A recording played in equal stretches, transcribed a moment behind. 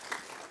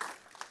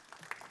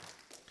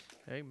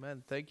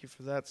Amen. Thank you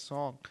for that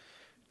song.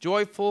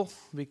 Joyful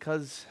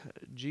because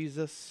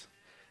Jesus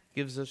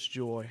gives us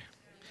joy.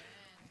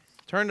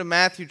 Turn to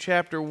Matthew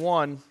chapter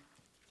 1,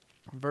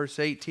 verse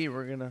 18.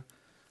 We're going to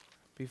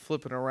be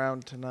flipping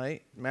around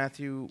tonight.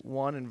 Matthew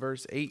 1 and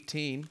verse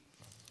 18.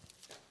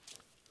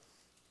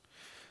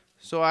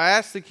 So I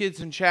asked the kids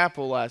in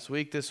chapel last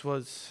week. This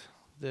was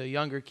the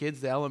younger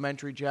kids, the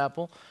elementary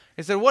chapel.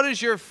 I said, what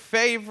is your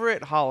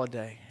favorite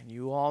holiday? And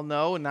you all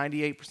know,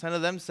 98%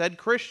 of them said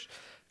Christmas.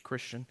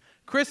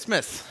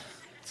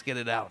 Let's get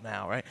it out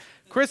now, right?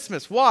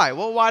 Christmas. Why?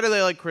 Well, why do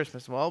they like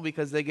Christmas? Well,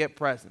 because they get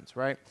presents,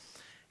 right?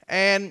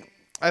 And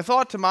I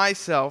thought to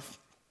myself,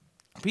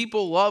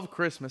 people love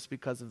Christmas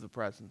because of the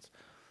presents.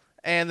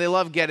 And they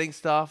love getting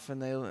stuff,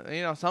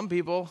 and some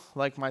people,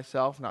 like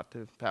myself, not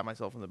to pat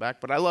myself on the back,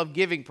 but I love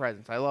giving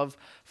presents. I love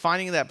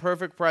finding that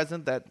perfect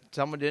present that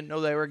someone didn't know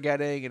they were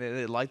getting, and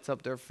it lights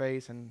up their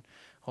face, and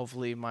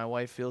hopefully my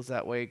wife feels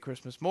that way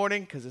Christmas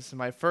morning, because this is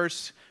my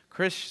first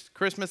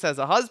Christmas as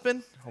a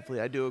husband.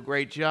 Hopefully I do a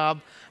great job.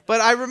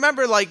 But I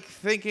remember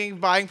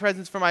buying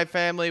presents for my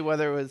family,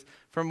 whether it was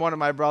from one of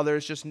my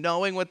brothers, just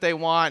knowing what they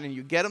want, and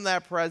you get them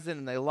that present,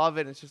 and they love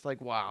it, and it's just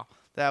like, wow.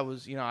 That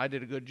was, I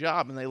did a good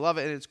job, and they love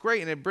it, and it's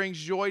great, and it brings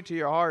joy to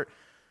your heart.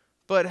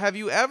 But have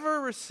you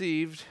ever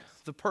received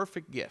the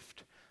perfect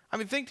gift? I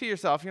mean, think to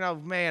yourself,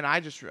 man,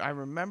 I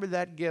remember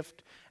that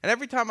gift. And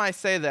every time I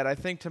say that, I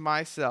think to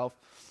myself,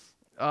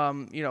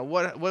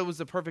 what was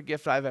the perfect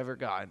gift I've ever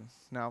gotten?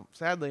 Now,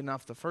 sadly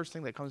enough, the first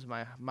thing that comes to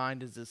my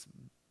mind is this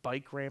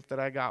bike ramp that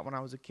I got when I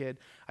was a kid.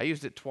 I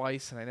used it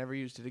twice, and I never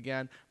used it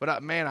again.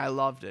 But, man, I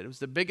loved it. It was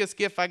the biggest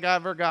gift I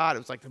ever got. It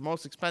was like the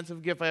most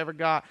expensive gift I ever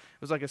got.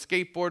 It was like a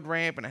skateboard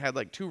ramp, and it had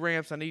like 2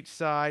 ramps on each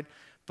side.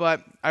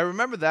 But I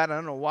remember that. I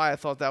don't know why I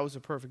thought that was a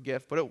perfect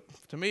gift, but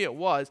to me it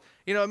was.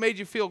 It made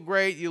you feel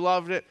great. You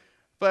loved it.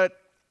 But,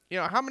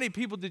 how many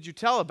people did you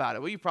tell about it?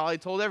 Well, you probably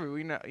told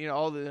everyone.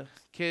 All the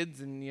kids,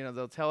 and,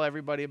 they'll tell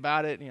everybody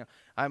about it.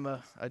 I'm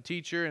a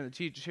teacher, and the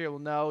teachers here will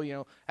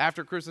know,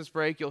 after Christmas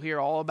break, you'll hear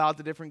all about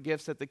the different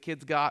gifts that the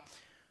kids got.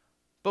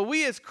 But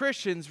we as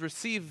Christians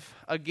receive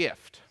a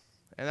gift,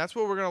 and that's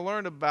what we're going to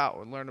learn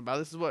about.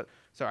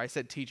 I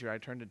said teacher. I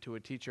turned into a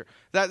teacher.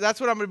 That's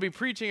what I'm going to be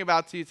preaching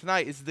about to you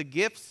tonight is the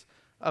gifts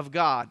of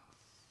God.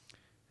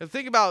 And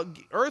think about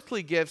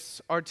earthly gifts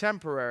are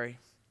temporary.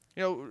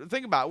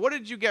 Think about it. What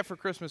did you get for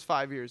Christmas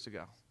 5 years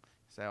ago?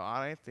 You say, well,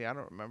 Anthony, I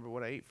don't remember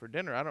what I ate for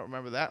dinner. I don't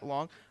remember that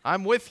long.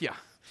 I'm with you.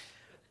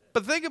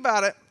 But think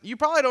about it. You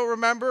probably don't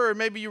remember, or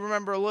maybe you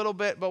remember a little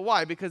bit, but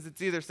why? Because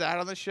it's either sat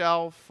on the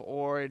shelf,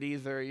 or it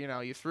either,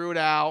 you threw it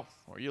out,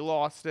 or you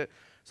lost it.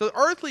 So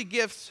earthly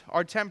gifts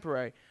are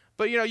temporary.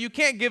 But, you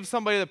can't give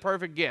somebody the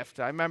perfect gift.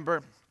 I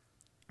remember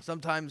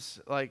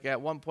sometimes,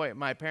 at one point,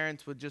 my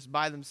parents would just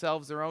buy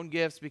themselves their own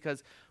gifts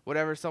because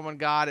whatever someone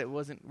got, it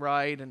wasn't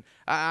right. And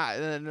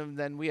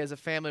then we as a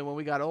family, when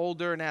we got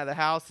older and out of the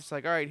house, it's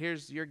like, all right,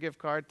 here's your gift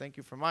card. Thank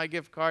you for my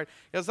gift card.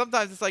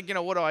 Sometimes it's like,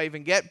 what do I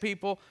even get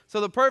people?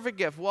 So the perfect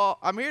gift. Well,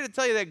 I'm here to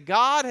tell you that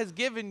God has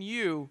given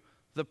you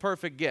the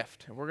perfect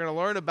gift. And we're going to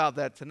learn about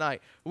that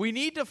tonight. We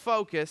need to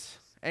focus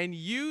and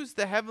use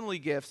the heavenly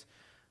gifts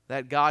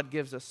that God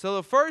gives us. So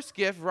the first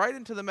gift, right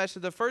into the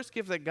message, the first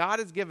gift that God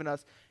has given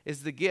us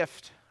is the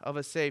gift of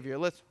a Savior.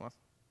 I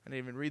didn't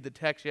even read the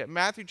text yet.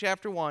 Matthew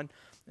chapter 1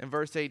 and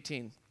verse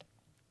 18.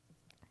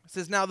 It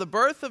says, now the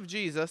birth of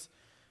Jesus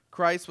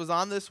Christ was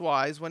on this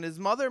wise. When his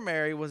mother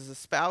Mary was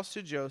espoused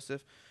to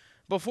Joseph,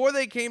 before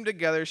they came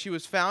together, she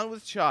was found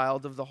with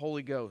child of the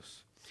Holy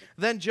Ghost.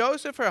 Then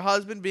Joseph, her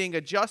husband, being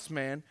a just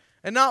man,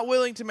 and not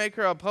willing to make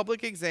her a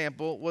public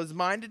example, was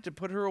minded to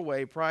put her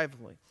away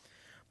privately.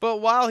 But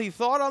while he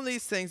thought on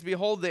these things,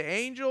 behold, the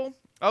angel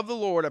of the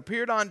Lord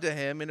appeared unto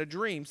him in a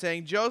dream,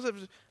 saying,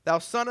 Joseph, thou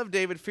son of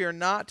David, fear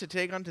not to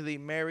take unto thee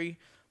Mary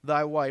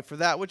thy wife, for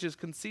that which is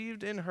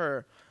conceived in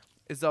her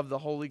is of the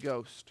Holy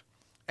Ghost.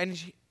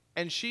 And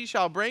she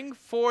shall bring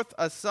forth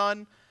a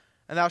son,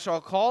 and thou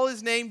shalt call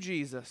his name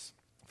Jesus,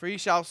 for he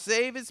shall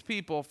save his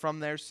people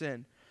from their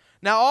sin.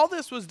 Now all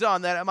this was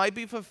done that it might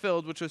be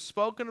fulfilled, which was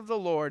spoken of the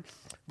Lord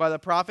by the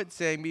prophet,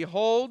 saying,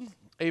 behold,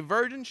 a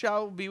virgin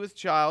shall be with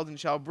child, and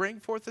shall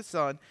bring forth a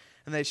son,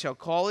 and they shall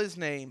call his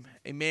name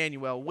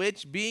Emmanuel,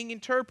 which, being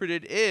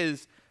interpreted,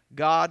 is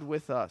God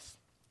with us.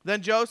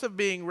 Then Joseph,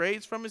 being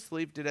raised from his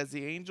sleep, did as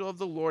the angel of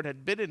the Lord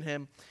had bidden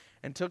him,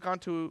 and took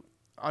unto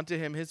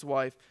him his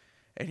wife.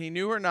 And he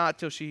knew her not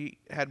till she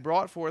had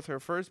brought forth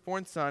her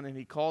firstborn son, and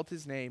he called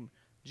his name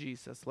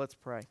Jesus. Let's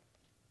pray.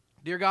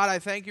 Dear God, I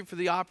thank you for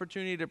the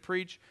opportunity to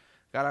preach.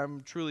 God,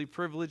 I'm truly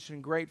privileged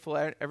and grateful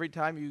every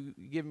time you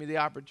give me the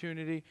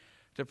opportunity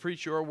to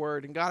preach your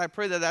word. And God, I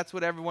pray that that's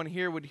what everyone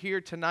here would hear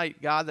tonight,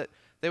 God, that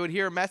they would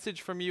hear a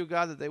message from you,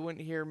 God, that they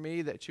wouldn't hear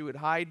me, that you would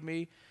hide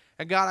me.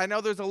 And God, I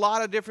know there's a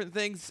lot of different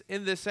things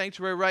in this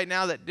sanctuary right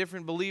now that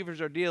different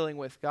believers are dealing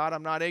with. God,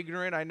 I'm not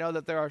ignorant. I know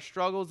that there are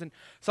struggles, and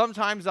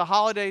sometimes the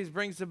holidays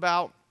brings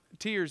about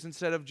tears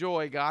instead of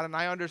joy, God. And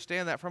I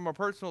understand that from a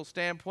personal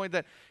standpoint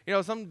that,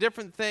 some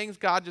different things,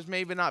 God, just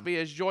maybe not be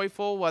as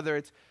joyful, whether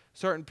it's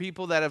certain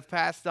people that have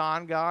passed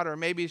on, God, or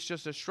maybe it's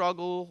just a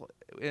struggle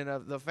in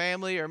the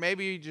family, or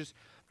maybe just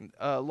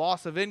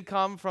loss of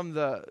income from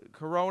the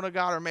corona,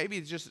 God, or maybe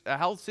it's just a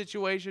health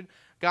situation.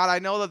 God, I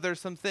know that there's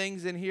some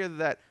things in here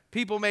that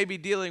people may be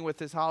dealing with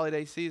this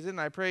holiday season.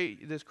 I pray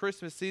this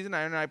Christmas season,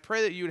 and I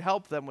pray that you'd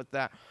help them with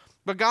that.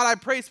 But God, I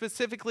pray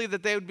specifically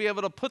that they would be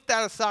able to put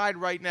that aside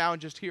right now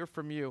and just hear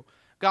from you.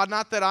 God,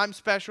 not that I'm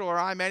special or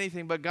I'm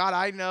anything, but God,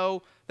 I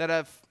know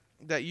that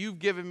that you've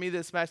given me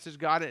this message,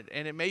 God,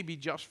 and it may be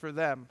just for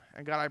them.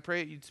 And God, I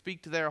pray that you'd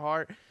speak to their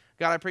heart.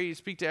 God, I pray you'd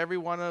speak to every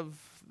one of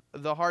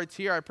the hearts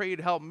here. I pray you'd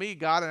help me,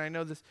 God, and I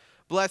know this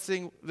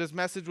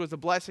message was a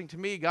blessing to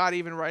me, God,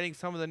 even writing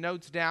some of the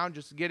notes down,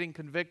 just getting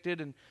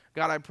convicted. And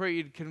God, I pray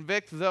you'd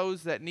convict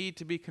those that need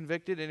to be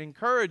convicted and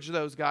encourage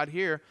those, God,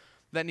 here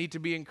that need to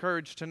be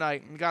encouraged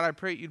tonight. And God, I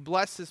pray you'd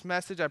bless this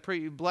message. I pray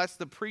you'd bless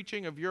the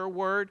preaching of your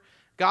word.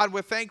 God,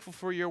 we're thankful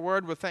for your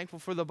word. We're thankful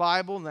for the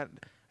Bible, and that,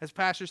 as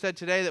Pastor said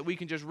today, that we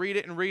can just read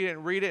it and read it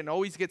and read it and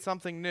always get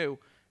something new.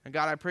 And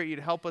God, I pray you'd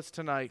help us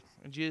tonight.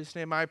 In Jesus'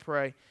 name I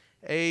pray.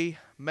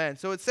 Amen.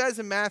 So it says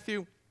in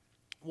Matthew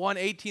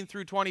 1:18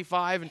 through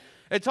 25, and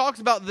it talks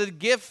about the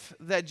gift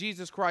that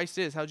Jesus Christ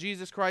is, how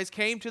Jesus Christ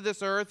came to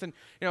this earth, and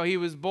he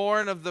was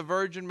born of the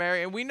Virgin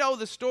Mary. And we know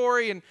the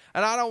story, and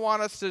I don't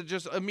want us to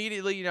just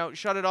immediately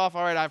shut it off.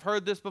 All right, I've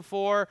heard this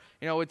before.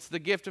 It's the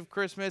gift of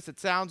Christmas. It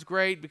sounds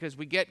great because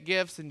we get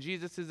gifts, and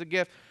Jesus is a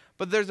gift.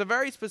 But there's a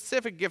very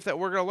specific gift that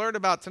we're going to learn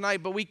about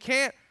tonight, but we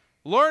can't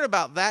learn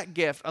about that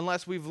gift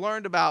unless we've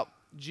learned about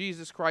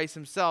Jesus Christ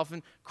himself.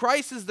 And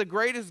Christ is the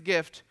greatest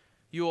gift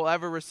you will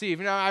ever receive.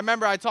 I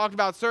remember I talked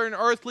about certain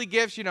earthly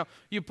gifts.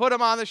 You put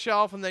them on the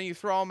shelf and then you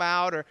throw them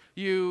out, or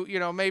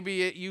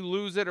maybe you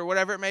lose it or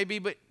whatever it may be,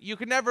 but you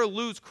can never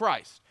lose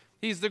Christ.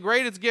 He's the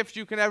greatest gift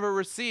you can ever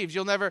receive.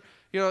 You'll never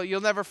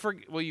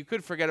forget. Well, you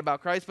could forget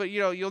about Christ, but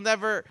you'll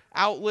never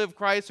outlive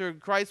Christ, or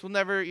Christ will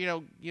never,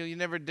 you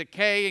never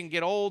decay and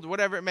get old,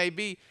 whatever it may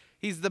be.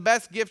 He's the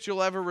best gift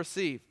you'll ever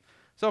receive.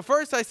 So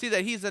first I see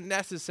that he's a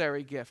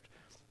necessary gift.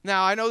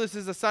 Now, I know this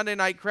is a Sunday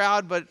night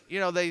crowd, but,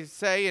 they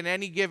say in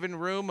any given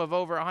room of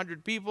over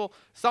 100 people,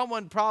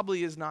 someone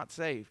probably is not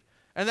saved.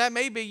 And that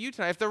may be you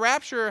tonight. If the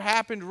rapture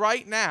happened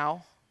right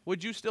now,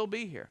 would you still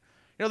be here?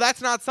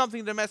 That's not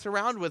something to mess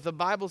around with. The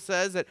Bible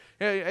says that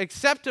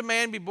except a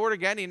man be born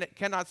again, he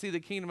cannot see the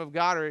kingdom of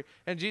God.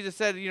 And Jesus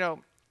said,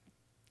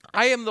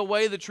 I am the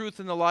way, the truth,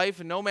 and the life,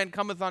 and no man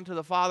cometh unto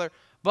the Father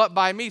but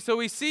by me. So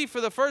we see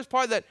for the first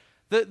part that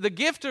the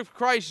gift of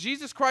Christ,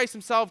 Jesus Christ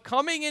himself,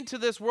 coming into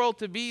this world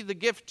to be the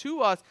gift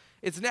to us,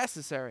 it's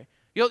necessary.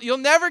 You'll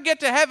never get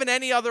to heaven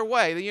any other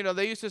way.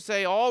 They used to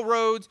say all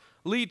roads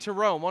lead to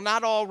Rome. Well,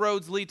 not all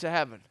roads lead to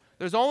heaven.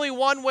 There's only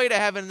one way to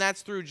heaven, and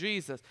that's through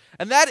Jesus.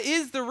 And that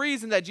is the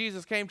reason that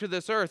Jesus came to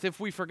this earth, if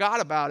we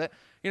forgot about it.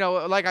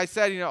 Like I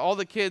said, all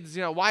the kids,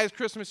 why is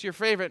Christmas your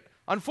favorite?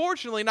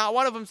 Unfortunately, not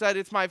one of them said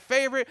it's my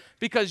favorite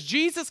because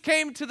Jesus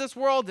came to this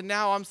world and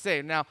now I'm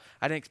saved. Now,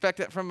 I didn't expect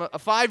that from a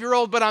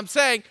 5-year-old, but I'm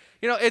saying,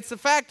 it's the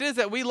fact is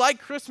that we like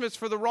Christmas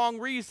for the wrong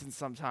reasons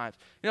sometimes.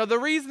 The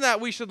reason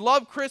that we should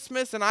love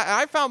Christmas, and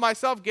I found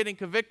myself getting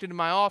convicted in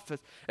my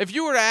office. If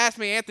you were to ask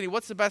me, Anthony,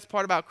 what's the best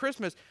part about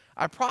Christmas?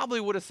 I probably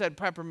would have said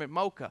peppermint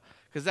mocha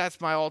because that's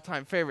my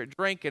all-time favorite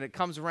drink, and it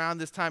comes around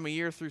this time of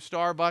year through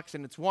Starbucks,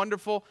 and it's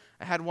wonderful.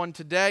 I had one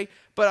today.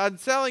 But I'm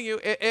telling you,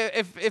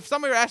 if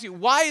somebody were to ask you,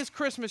 why is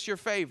Christmas your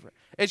favorite?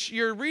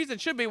 Your reason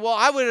should be, well,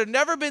 I would have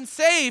never been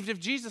saved if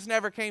Jesus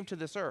never came to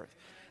this earth.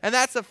 And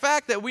that's a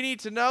fact that we need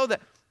to know,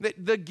 that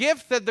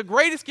the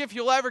greatest gift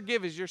you'll ever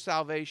give is your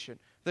salvation.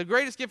 The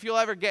greatest gift you'll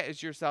ever get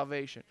is your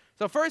salvation.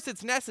 So first,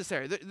 it's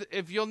necessary.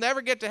 If you'll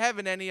never get to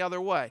heaven any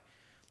other way.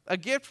 A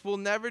gift will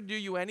never do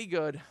you any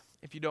good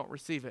if you don't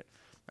receive it.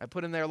 I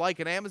put in there like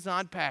an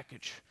Amazon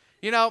package.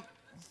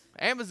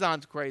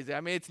 Amazon's crazy. I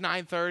mean, it's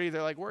 9:30.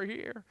 They're like, we're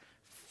here.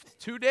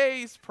 2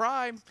 days,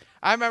 Prime.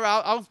 I remember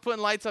I was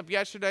putting lights up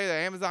yesterday. The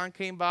Amazon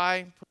came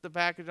by, put the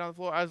package on the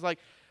floor. I was like,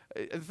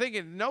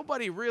 thinking,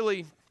 nobody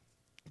really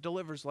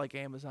delivers like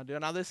Amazon do.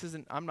 Now,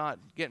 I'm not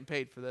getting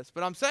paid for this,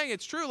 but I'm saying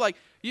it's true. Like,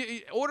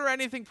 you order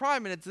anything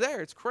Prime and it's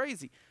there. It's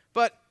crazy.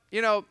 But,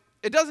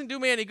 it doesn't do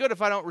me any good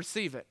if I don't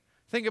receive it.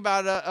 Think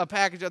about a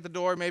package at the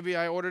door. Maybe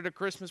I ordered a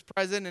Christmas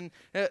present, and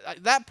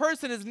that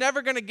person is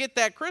never going to get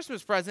that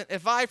Christmas present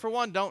if I, for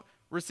one, don't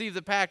receive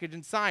the package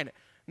and sign it.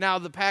 Now,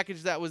 the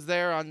package that was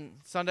there on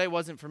Sunday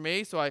wasn't for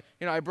me, so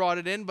I brought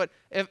it in. But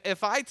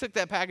if I took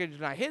that package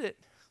and I hid it,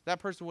 that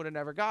person would have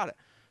never got it.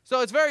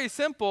 So it's very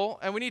simple,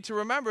 and we need to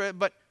remember it.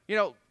 But,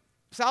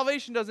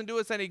 salvation doesn't do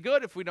us any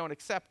good if we don't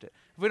accept it,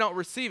 if we don't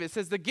receive it. It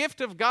says the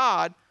gift of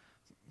God.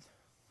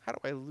 How do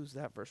I lose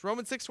that verse?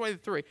 Romans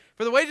 6:23.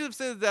 For the wages of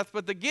sin is death,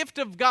 but the gift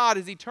of God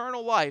is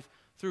eternal life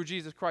through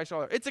Jesus Christ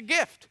our Lord. It's a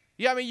gift.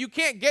 Yeah, you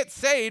can't get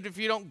saved if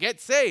you don't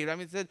get saved.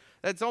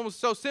 That's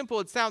almost so simple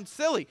it sounds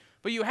silly,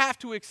 but you have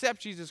to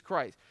accept Jesus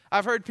Christ.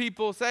 I've heard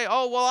people say,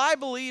 oh, well, I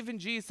believe in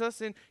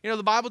Jesus, and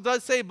the Bible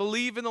does say,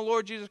 believe in the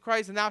Lord Jesus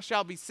Christ and thou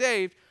shalt be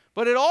saved,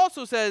 but it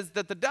also says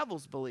that the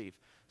devils believe.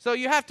 So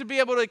you have to be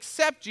able to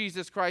accept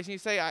Jesus Christ. And you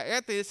say,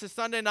 Anthony, this is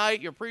Sunday night.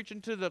 You're preaching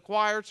to the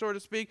choir, so to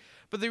speak.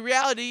 But the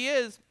reality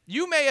is,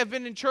 you may have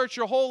been in church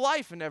your whole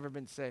life and never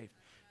been saved.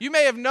 You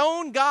may have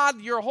known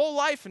God your whole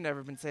life and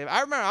never been saved.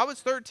 I remember I was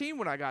 13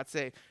 when I got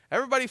saved.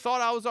 Everybody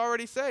thought I was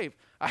already saved.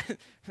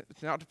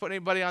 Not to put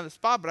anybody on the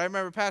spot, but I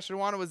remember Pastor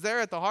Juana was there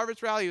at the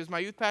Harvest Rally. He was my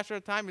youth pastor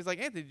at the time. He's like,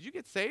 Anthony, did you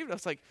get saved? I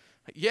was like,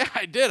 yeah,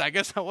 I did. I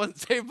guess I wasn't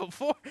saved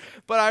before.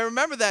 But I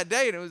remember that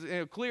day, and it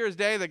was clear as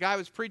day. The guy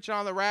was preaching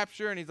on the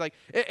rapture, and he's like,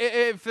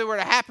 if it were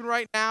to happen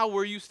right now,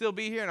 will you still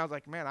be here? And I was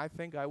like, man, I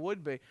think I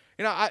would be.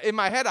 In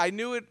my head, I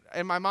knew it,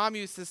 and my mom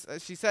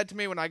she said to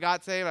me when I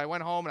got saved, I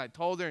went home, and I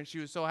told her, and she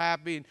was so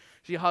happy, and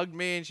she hugged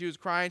me, and she was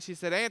crying. She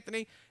said,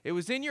 Anthony, it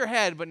was in your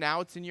head, but now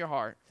it's in your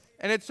heart.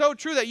 And it's so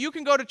true that you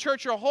can go to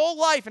church your whole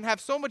life and have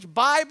so much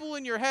Bible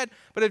in your head,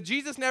 but if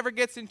Jesus never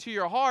gets into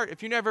your heart,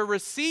 if you never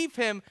receive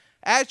him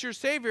as your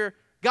Savior,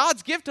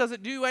 God's gift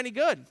doesn't do you any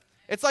good.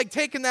 It's like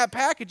taking that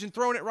package and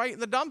throwing it right in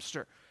the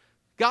dumpster.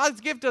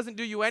 God's gift doesn't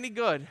do you any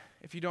good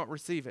if you don't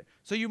receive it.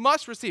 So you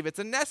must receive it. It's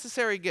a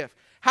necessary gift.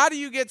 How do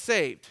you get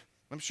saved?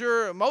 I'm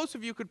sure most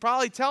of you could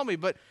probably tell me,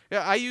 but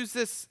I use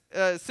this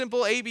simple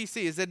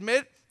ABC, is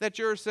admit that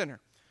you're a sinner.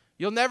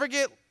 You'll never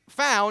get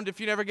found if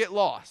you never get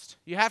lost.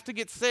 You have to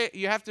get saved.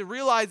 You have to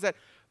realize that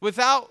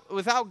without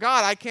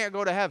God, I can't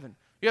go to heaven.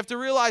 You have to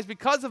realize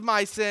because of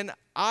my sin,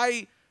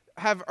 I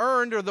have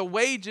earned, or the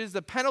wages,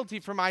 the penalty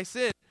for my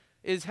sin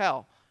is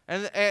hell.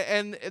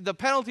 And the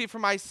penalty for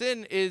my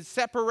sin is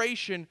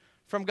separation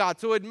from God.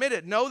 So admit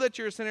it. Know that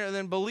you're a sinner, and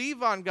then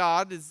believe on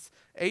God is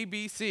A,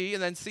 B, C,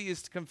 and then C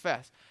is to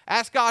confess.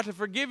 Ask God to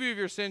forgive you of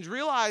your sins.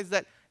 Realize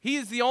that he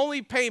is the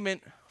only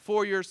payment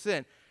for your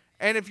sin.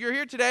 And if you're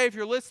here today, if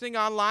you're listening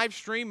on live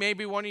stream,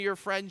 maybe one of your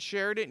friends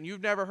shared it and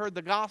you've never heard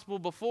the gospel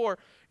before,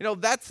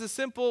 that's the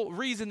simple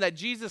reason that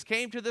Jesus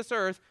came to this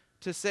earth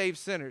to save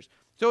sinners.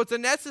 So it's a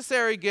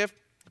necessary gift,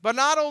 but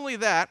not only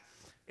that,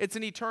 it's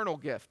an eternal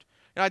gift.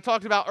 And I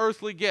talked about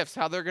earthly gifts,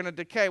 how they're going to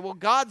decay. Well,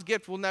 God's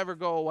gift will never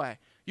go away.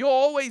 You'll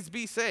always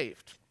be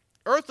saved.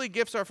 Earthly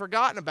gifts are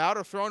forgotten about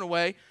or thrown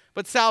away,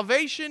 but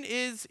salvation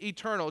is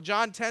eternal.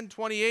 John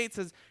 10:28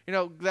 says,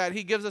 that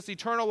he gives us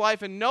eternal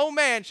life, and no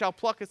man shall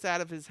pluck us out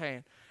of his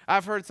hand.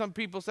 I've heard some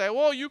people say,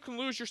 well, you can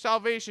lose your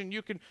salvation.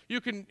 You can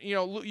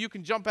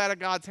jump out of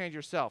God's hand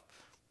yourself.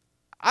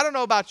 I don't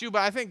know about you,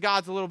 but I think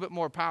God's a little bit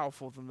more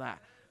powerful than that.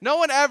 No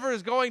one ever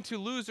is going to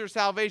lose their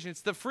salvation.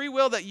 It's the free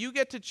will that you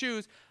get to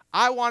choose.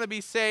 I want to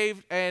be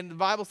saved, and the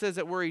Bible says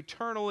that we're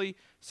eternally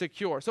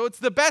secure. So it's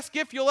the best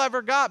gift you'll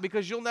ever got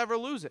because you'll never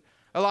lose it.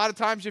 A lot of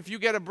times if you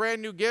get a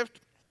brand new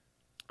gift,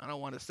 I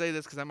don't want to say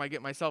this because I might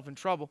get myself in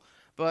trouble,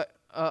 but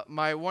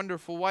my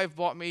wonderful wife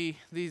bought me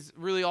these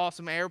really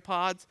awesome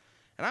AirPods,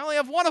 and I only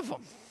have one of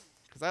them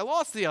because I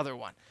lost the other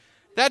one.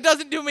 That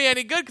doesn't do me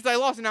any good because I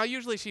lost it. Now,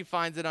 usually she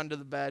finds it under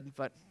the bed,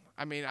 but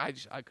I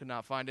could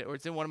not find it, or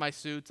it's in one of my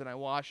suits and I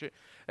wash it.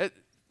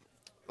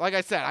 Like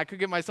I said, I could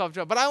get myself in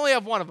trouble, but I only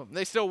have one of them.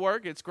 They still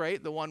work. It's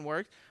great. The one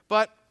works,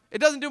 but it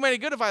doesn't do me any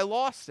good if I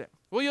lost it.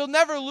 Well, you'll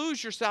never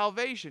lose your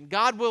salvation.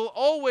 God will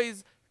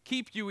always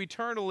keep you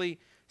eternally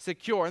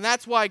secure. And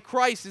that's why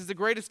Christ is the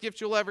greatest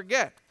gift you'll ever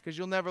get, because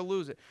you'll never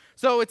lose it.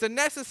 So it's a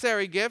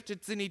necessary gift.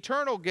 It's an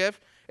eternal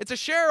gift. It's a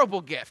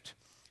shareable gift.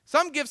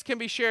 Some gifts can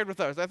be shared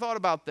with others. I thought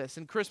about this.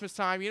 In Christmas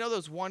time,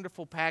 those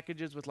wonderful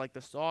packages with like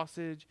the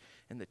sausage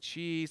and the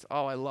cheese?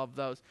 Oh, I love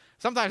those.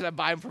 Sometimes I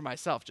buy them for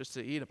myself just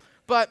to eat them.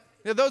 But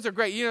those are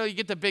great. You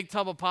get the big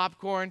tub of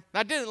popcorn.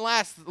 That didn't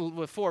last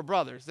with four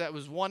brothers. That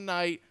was one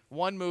night,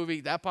 one movie.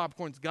 That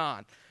popcorn's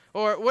gone.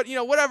 Or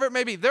whatever it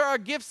may be. There are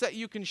gifts that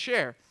you can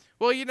share.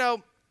 Well,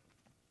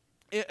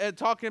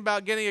 talking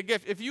about getting a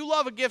gift. If you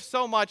love a gift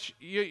so much,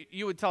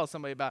 you would tell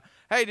somebody about,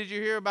 hey, did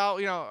you hear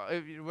about,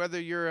 whether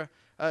you're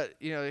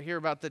hear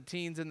about the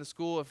teens in the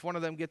school, if one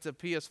of them gets a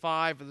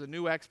PS5 or the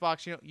new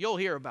Xbox, you'll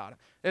hear about it.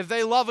 If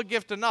they love a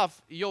gift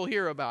enough, you'll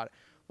hear about it.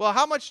 Well,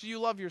 how much do you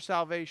love your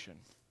salvation?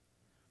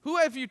 Who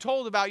have you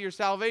told about your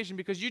salvation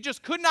because you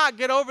just could not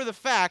get over the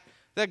fact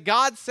that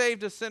God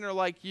saved a sinner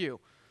like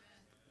you?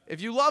 If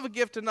you love a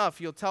gift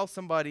enough, you'll tell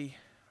somebody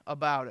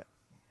about it.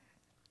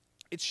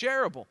 It's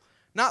shareable.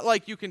 Not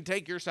like you can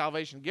take your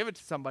salvation and give it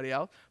to somebody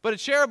else, but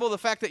it's shareable, the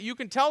fact that you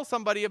can tell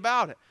somebody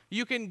about it.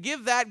 You can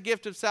give that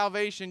gift of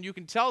salvation, you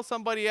can tell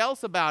somebody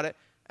else about it,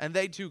 and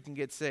they too can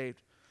get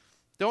saved.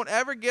 Don't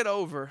ever get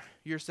over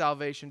your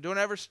salvation. Don't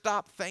ever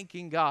stop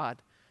thanking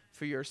God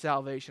for your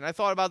salvation. I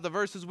thought about the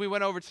verses we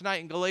went over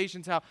tonight in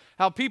Galatians,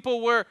 how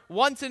people were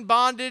once in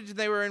bondage, and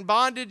they were in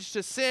bondage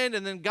to sin,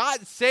 and then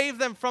God saved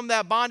them from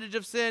that bondage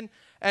of sin.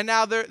 And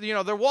now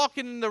they're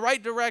walking in the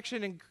right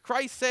direction, and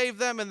Christ saved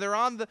them, and they're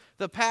on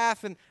the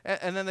path, and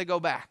then they go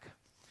back.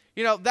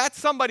 That's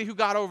somebody who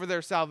got over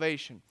their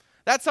salvation.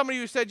 That's somebody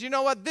who said, you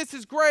know what, this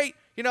is great.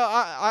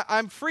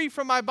 I'm free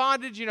from my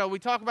bondage. We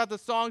talk about the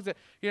songs that,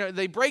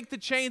 they break the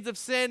chains of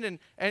sin,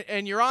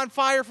 and you're on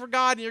fire for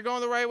God, and you're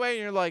going the right way,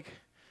 and you're like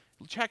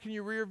checking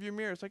your rear view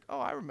mirror. It's like, oh,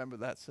 I remember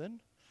that sin.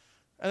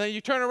 and then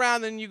you turn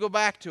around and you go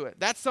back to it.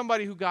 That's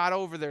somebody who got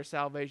over their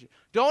salvation.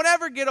 Don't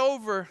ever get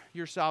over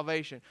your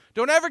salvation.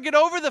 Don't ever get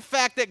over the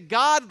fact that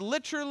God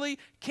literally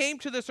came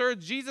to this earth.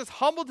 Jesus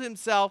humbled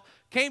himself,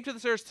 came to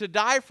this earth to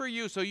die for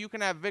you so you can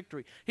have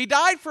victory. He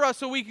died for us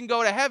so we can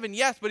go to heaven,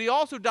 yes, but he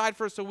also died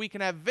for us so we can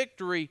have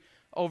victory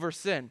over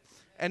sin.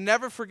 And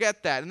never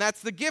forget that. And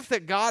that's the gift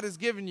that God has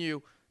given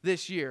you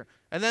this year.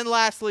 And then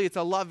lastly, it's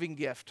a loving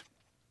gift.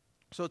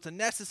 So it's a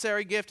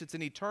necessary gift, it's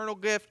an eternal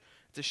gift,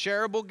 it's a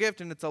shareable gift,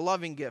 and it's a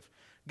loving gift.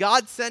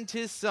 God sent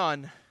his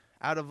son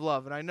out of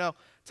love. And I know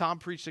Tom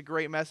preached a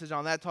great message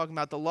on that, talking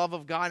about the love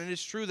of God. And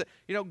it's true that,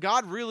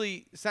 God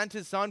really sent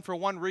his son for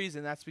one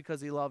reason. That's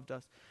because he loved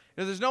us.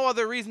 There's no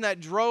other reason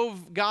that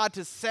drove God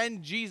to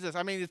send Jesus.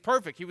 I mean, it's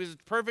perfect. He was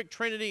perfect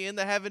Trinity in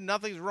the heaven.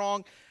 Nothing's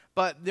wrong.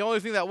 But the only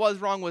thing that was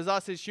wrong was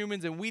us as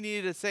humans, and we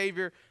needed a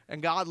Savior.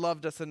 And God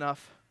loved us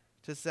enough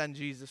to send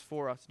Jesus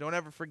for us. Don't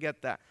ever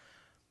forget that.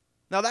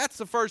 Now, that's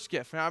the first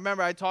gift. Now,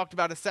 remember, I talked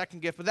about a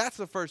second gift, but that's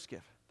the first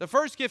gift. The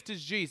first gift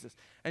is Jesus.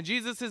 And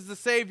Jesus is the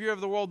Savior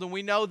of the world, and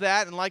we know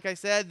that. And like I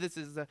said, this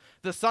is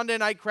the Sunday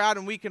night crowd,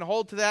 and we can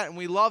hold to that, and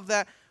we love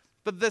that.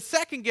 But the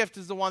second gift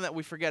is the one that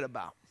we forget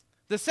about.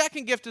 The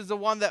second gift is the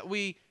one that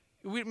we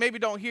maybe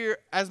don't hear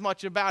as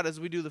much about as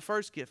we do the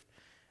first gift.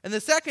 And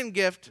the second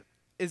gift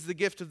is the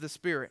gift of the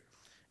Spirit.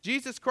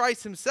 Jesus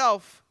Christ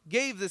himself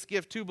gave this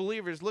gift to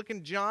believers. Look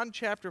in John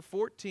chapter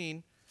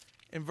 14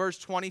 in verse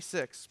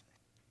 26.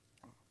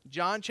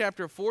 John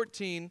chapter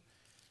 14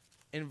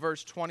 in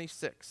verse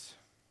 26.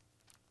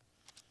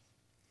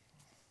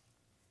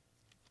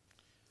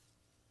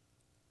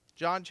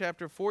 John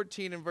chapter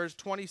 14 and verse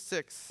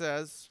 26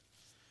 says,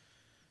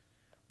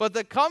 but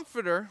the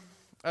Comforter,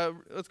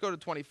 let's go to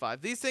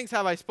 25. These things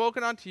have I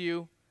spoken unto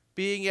you,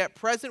 being yet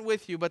present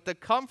with you, but the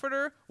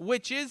Comforter,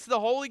 which is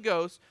the Holy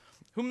Ghost,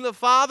 whom the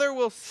Father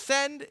will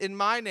send in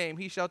my name,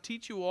 he shall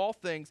teach you all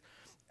things,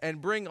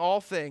 and bring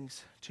all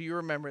things to your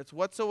remembrance,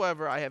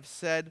 whatsoever I have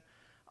said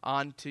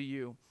unto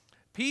you.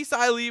 Peace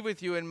I leave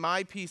with you, and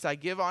my peace I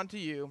give unto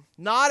you,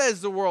 not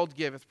as the world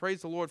giveth.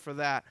 Praise the Lord for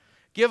that.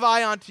 Give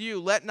I unto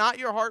you. Let not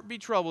your heart be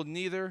troubled,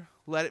 neither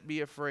let it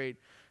be afraid.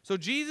 So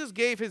Jesus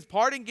gave his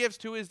parting gifts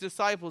to his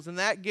disciples, and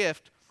that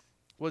gift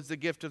was the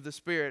gift of the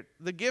Spirit.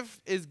 The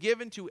gift is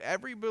given to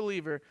every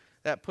believer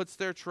that puts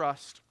their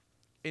trust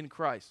in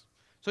Christ.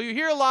 So you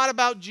hear a lot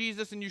about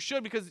Jesus, and you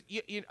should, because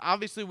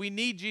obviously we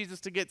need Jesus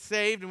to get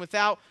saved, and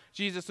without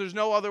Jesus there's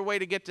no other way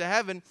to get to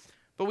heaven.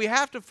 But we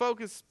have to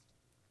focus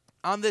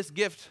on this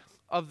gift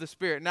of the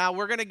Spirit. Now,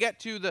 we're going to get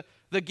to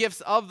the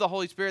gifts of the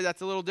Holy Spirit.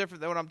 That's a little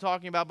different than what I'm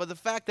talking about. But the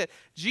fact that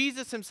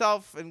Jesus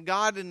himself and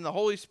God and the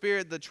Holy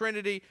Spirit, the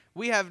Trinity,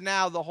 we have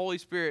now the Holy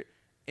Spirit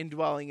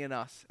indwelling in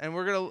us. And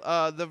we're going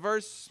to, the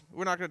verse,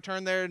 we're not going to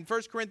turn there. In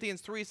 1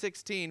 Corinthians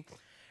 3:16,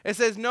 it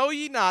says, know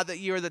ye not that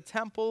ye are the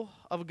temple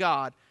of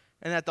God,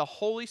 and that the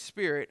Holy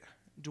Spirit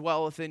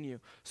dwelleth in you.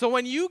 So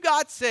when you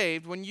got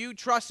saved, when you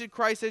trusted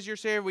Christ as your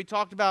Savior, we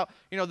talked about,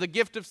 the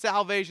gift of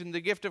salvation,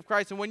 the gift of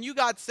Christ. And when you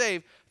got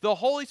saved, the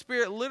Holy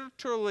Spirit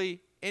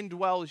literally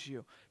indwells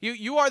you.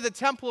 You are the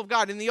temple of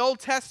God. In the Old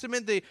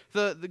Testament,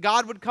 the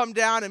God would come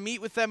down and meet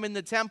with them in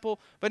the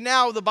temple. But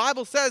now the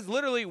Bible says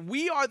literally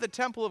we are the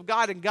temple of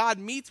God, and God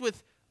meets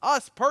with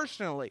us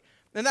personally.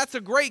 And that's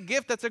a great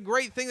gift. That's a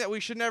great thing that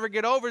we should never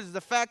get over, is the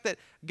fact that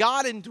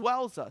God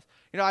indwells us.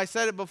 I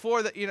said it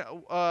before that,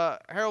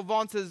 Harold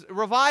Vaughn says,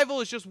 revival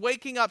is just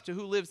waking up to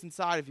who lives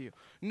inside of you.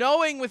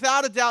 Knowing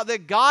without a doubt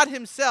that God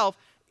himself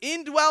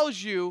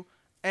indwells you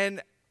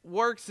and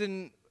works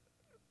and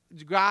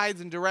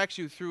guides and directs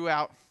you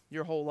throughout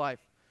your whole life.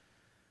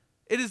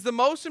 It is the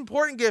most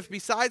important gift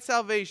besides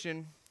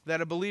salvation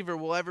that a believer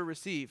will ever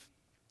receive.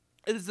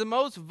 It is the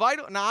most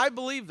vital, now I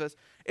believe this,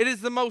 it is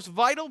the most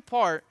vital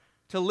part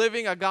to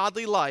living a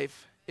godly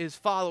life is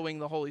following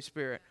the Holy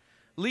Spirit.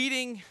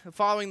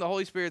 Following the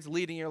Holy Spirit's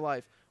leading your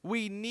life.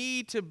 We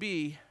need to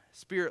be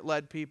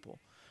Spirit-led people.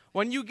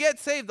 When you get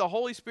saved, the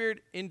Holy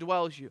Spirit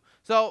indwells you.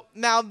 So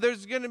now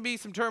there's going to be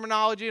some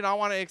terminology, and I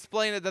want to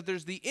explain it, that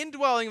there's the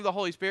indwelling of the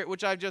Holy Spirit,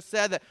 which I've just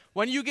said, that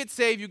when you get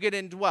saved, you get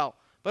indwelt.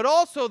 But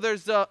also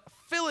there's the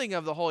filling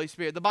of the Holy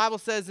Spirit. The Bible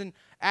says in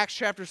Acts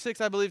chapter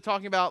 6, I believe,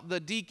 talking about the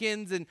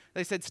deacons, and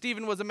they said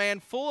Stephen was a man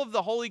full of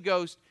the Holy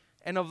Ghost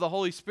and of the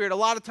Holy Spirit. A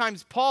lot of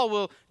times Paul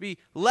will be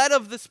led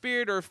of the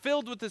Spirit or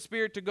filled with the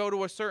Spirit to go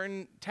to a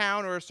certain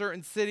town or a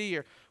certain city.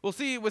 Or we'll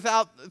see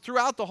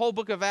throughout the whole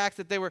book of Acts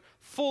that they were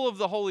full of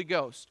the Holy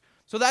Ghost.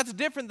 So that's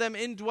different than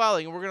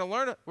indwelling. And we're going to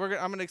learn.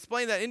 I'm going to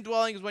explain that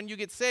indwelling is when you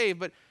get saved.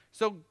 But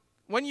so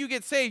when you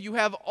get saved, you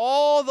have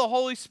all the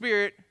Holy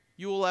Spirit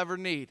you will ever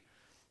need.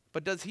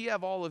 But does he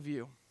have all of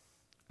you?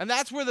 And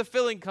that's where the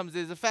filling comes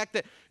in, is the fact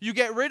that you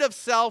get rid of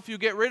self, you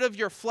get rid of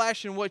your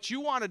flesh and what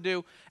you want to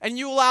do, and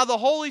you allow the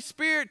Holy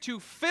Spirit to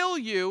fill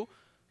you,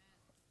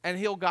 and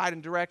he'll guide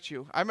and direct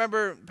you. I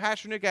remember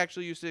Pastor Nick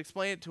actually used to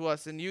explain it to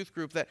us in youth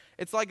group that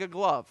it's like a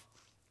glove.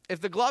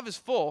 If the glove is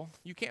full,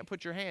 you can't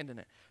put your hand in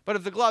it. But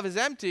if the glove is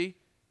empty,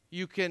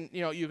 you can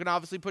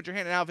obviously put your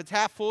hand in it. Now, if it's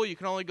half full, you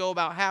can only go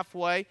about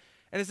halfway.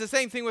 And it's the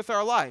same thing with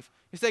our life.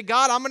 You say,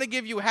 God, I'm going to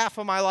give you half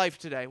of my life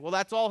today. Well,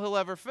 that's all he'll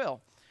ever fill.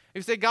 If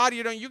you say, God,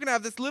 you can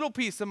have this little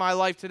piece of my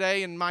life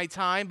today and my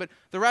time, but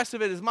the rest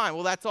of it is mine.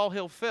 Well, that's all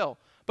he'll fill.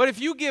 But if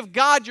you give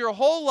God your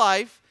whole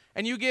life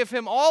and you give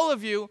him all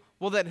of you,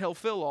 well, then he'll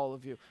fill all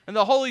of you. And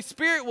the Holy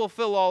Spirit will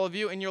fill all of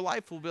you, and your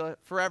life will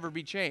forever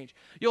be changed.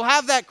 You'll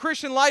have that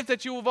Christian life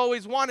that you have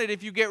always wanted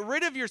if you get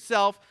rid of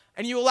yourself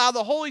and you allow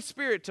the Holy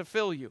Spirit to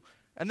fill you.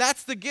 And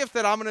that's the gift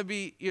that I'm going to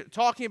be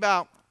talking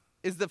about,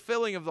 is the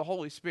filling of the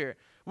Holy Spirit.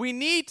 We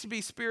need to be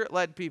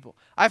Spirit-led people.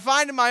 I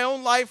find in my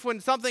own life when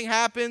something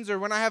happens or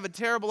when I have a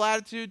terrible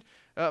attitude,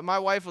 my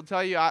wife will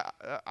tell you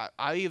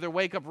I either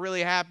wake up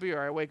really happy or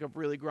I wake up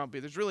really grumpy.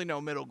 There's really no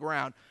middle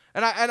ground.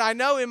 And I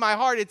know in my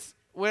heart it's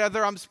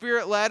whether I'm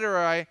Spirit-led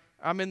or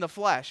I'm in the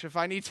flesh. If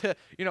I need to,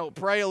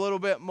 pray a little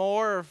bit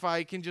more, or if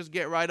I can just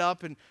get right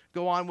up and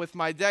go on with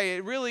my day.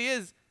 It really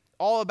is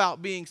all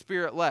about being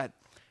Spirit-led.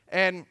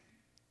 And,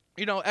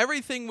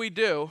 everything we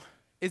do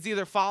is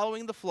either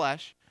following the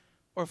flesh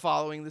or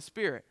following the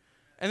Spirit.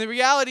 And the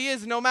reality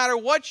is, no matter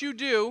what you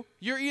do,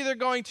 you're either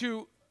going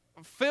to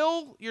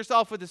fill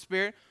yourself with the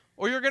Spirit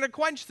or you're going to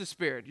quench the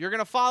Spirit. You're going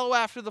to follow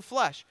after the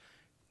flesh.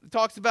 It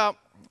talks about,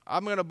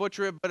 I'm going to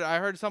butcher it, but I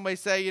heard somebody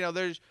say,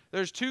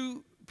 there's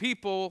two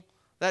people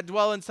that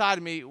dwell inside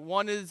of me.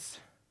 One is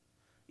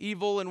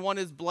evil and one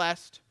is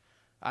blessed.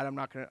 I'm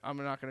not going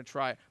to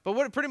try it. But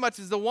what it pretty much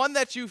is, the one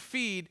that you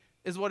feed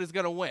is what is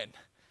going to win.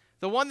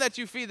 The one that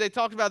you feed, they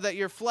talked about that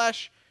your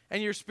flesh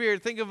and your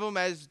spirit, think of them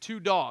as two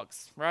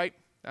dogs, right?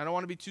 I don't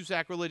want to be too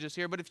sacrilegious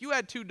here, but if you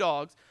had two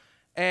dogs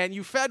and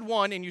you fed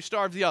one and you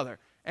starved the other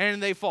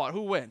and they fought,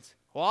 who wins?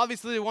 Well,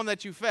 obviously the one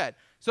that you fed.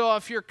 So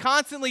if you're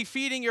constantly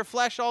feeding your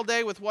flesh all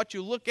day with what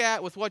you look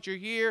at, with what you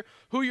hear,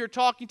 who you're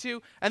talking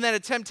to, and then a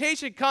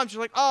temptation comes,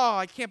 you're like, oh,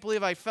 I can't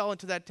believe I fell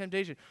into that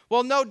temptation.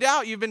 Well, no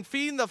doubt you've been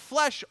feeding the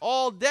flesh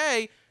all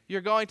day,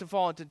 you're going to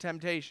fall into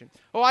temptation.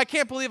 Oh, I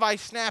can't believe I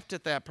snapped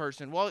at that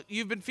person. Well,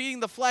 you've been feeding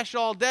the flesh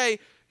all day,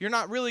 you're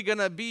not really going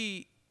to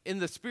be in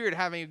the Spirit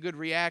having a good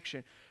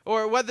reaction.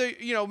 Or whether,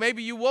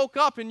 maybe you woke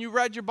up and you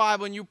read your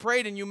Bible and you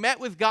prayed and you met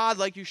with God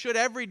like you should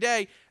every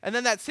day, and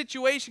then that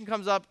situation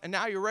comes up and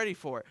now you're ready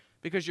for it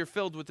because you're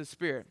filled with the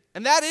Spirit.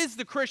 And that is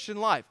the Christian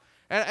life.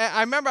 And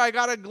I remember I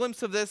got a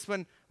glimpse of this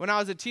when I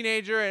was a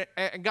teenager,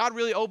 and God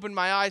really opened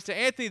my eyes to,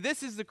 Anthony,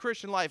 this is the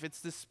Christian life.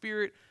 It's the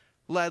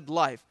Spirit-led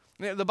life.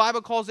 The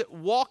Bible calls it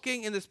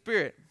walking in the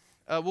Spirit.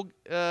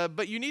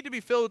 But you need to be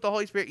filled with the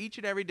Holy Spirit each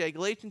and every day.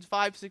 Galatians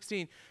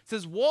 5:16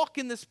 says, walk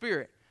in the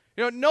Spirit.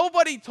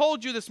 Nobody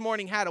told you this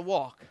morning how to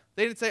walk.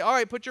 They didn't say, all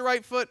right, put your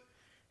right foot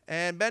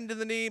and bend to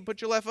the knee,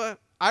 put your left foot.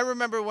 I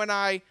remember when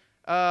I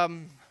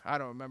don't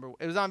remember.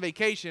 It was on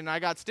vacation. I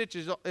got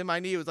stitches in my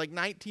knee. It was like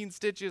 19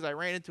 stitches. I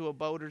ran into a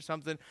boat or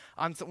something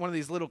on one of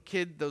these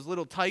those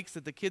little tykes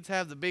that the kids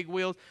have, the big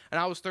wheels. And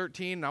I was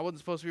 13, and I wasn't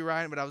supposed to be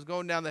riding, but I was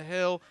going down the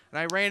hill, and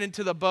I ran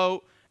into the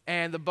boat.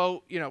 And the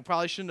boat,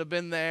 probably shouldn't have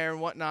been there and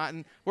whatnot.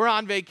 And we're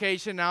on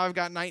vacation. Now I've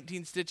got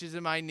 19 stitches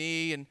in my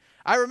knee. And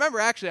I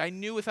remember, actually, I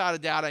knew without a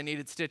doubt I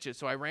needed stitches.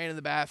 So I ran in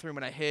the bathroom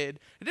and I hid.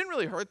 It didn't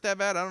really hurt that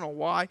bad. I don't know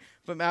why.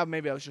 But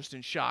maybe I was just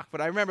in shock. But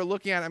I remember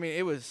looking at it.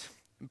 It was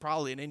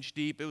probably an inch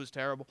deep. It was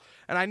terrible.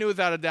 And I knew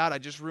without a doubt I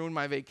just ruined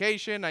my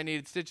vacation. I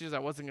needed stitches. I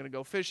wasn't going to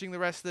go fishing the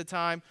rest of the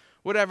time.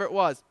 Whatever it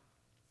was.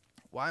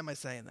 Why am I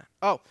saying that?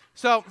 Oh,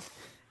 so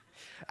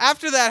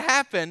after that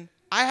happened,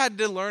 I had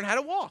to learn how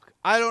to walk.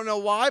 I don't know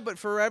why, but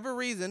for whatever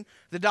reason,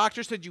 the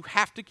doctor said you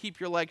have to keep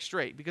your legs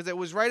straight because it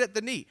was right at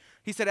the knee.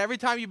 He said every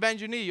time you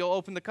bend your knee, you'll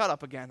open the cut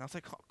up again. I was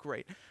like, oh,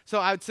 great. So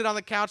I would sit on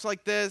the couch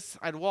like this.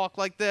 I'd walk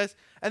like this.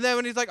 And then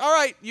when he's like, all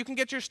right, you can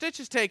get your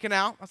stitches taken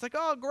out. I was like,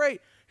 oh,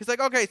 great. He's like,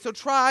 okay, so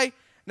try.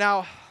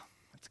 Now,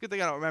 it's a good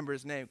thing I don't remember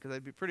his name because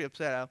I'd be pretty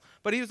upset.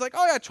 But he was like,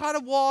 oh, yeah, try to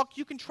walk.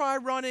 You can try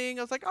running.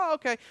 I was like, oh,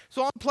 okay.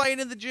 So I'm playing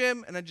in the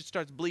gym, and it just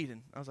starts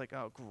bleeding. I was like,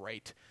 oh,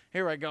 great.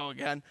 Here I go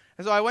again.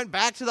 And so I went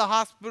back to the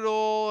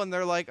hospital, and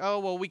they're like, oh,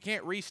 well, we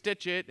can't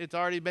re-stitch it. It's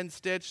already been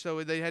stitched,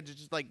 so they had to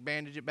just,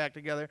 bandage it back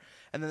together.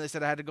 And then they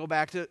said I had to go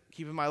back to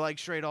keeping my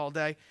legs straight all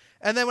day.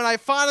 And then when I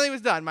finally was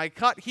done, my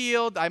cut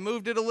healed. I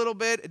moved it a little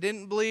bit. It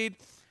didn't bleed.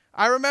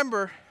 I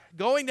remember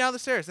going down the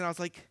stairs, and I was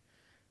like,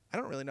 I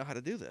don't really know how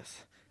to do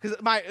this. Because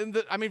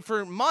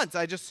for months,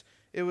 I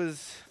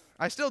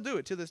still do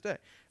it to this day.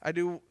 I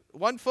do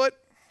one foot,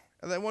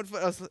 and then one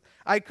foot.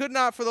 I could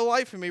not for the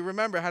life of me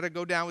remember how to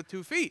go down with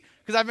 2 feet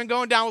because I've been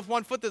going down with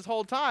 1 foot this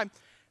whole time.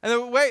 And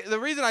the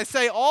reason I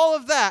say all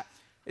of that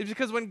is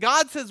because when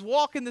God says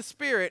walk in the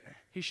Spirit,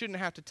 he shouldn't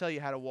have to tell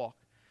you how to walk.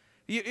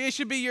 It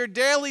should be your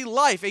daily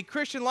life. A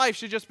Christian life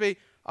should just be,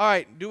 all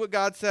right, do what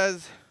God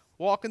says,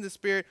 walk in the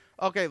Spirit.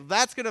 Okay,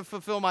 that's going to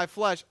fulfill my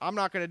flesh. I'm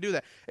not going to do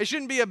that. It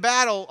shouldn't be a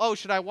battle. Oh,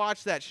 should I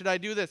watch that? Should I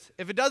do this?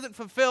 If it doesn't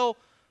fulfill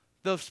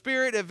the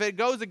Spirit, if it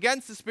goes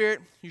against the Spirit,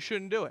 you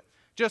shouldn't do it.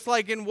 Just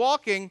like in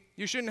walking,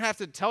 you shouldn't have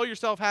to tell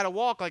yourself how to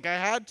walk like I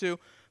had to.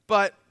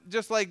 But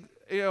just like,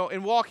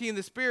 in walking in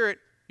the Spirit,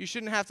 you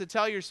shouldn't have to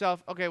tell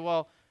yourself, okay,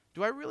 well,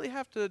 do I really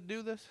have to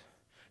do this?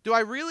 Do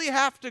I really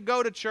have to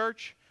go to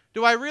church?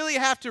 Do I really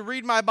have to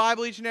read my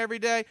Bible each and every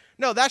day?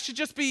 No, that should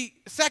just be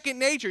second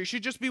nature. You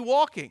should just be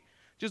walking.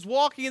 Just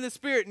walking in the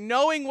Spirit,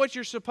 knowing what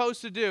you're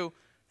supposed to do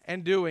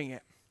and doing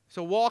it.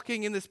 So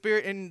walking in the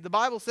Spirit, and the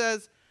Bible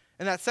says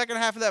in that second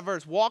half of that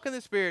verse, walk in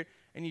the Spirit,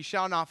 and you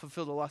shall not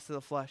fulfill the lust of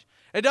the flesh.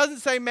 It doesn't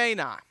say may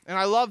not. And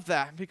I love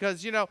that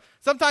because,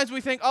 sometimes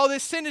we think, oh,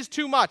 this sin is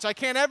too much. I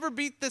can't ever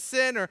beat this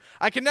sin, or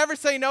I can never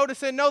say no to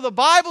sin. No, the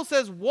Bible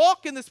says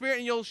walk in the Spirit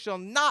and you shall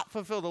not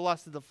fulfill the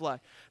lust of the flesh.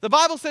 The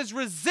Bible says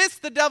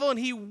resist the devil and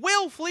he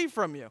will flee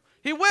from you.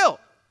 He will.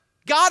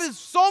 God is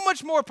so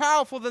much more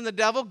powerful than the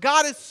devil.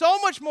 God is so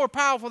much more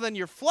powerful than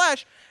your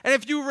flesh. And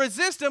if you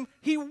resist him,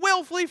 he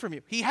will flee from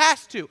you. He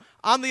has to,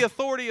 on the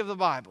authority of the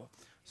Bible.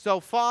 So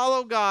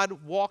follow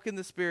God, walk in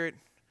the Spirit.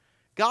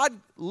 God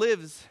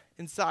lives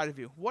inside of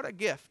you. What a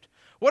gift.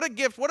 What a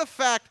gift. What a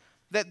fact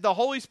that the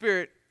Holy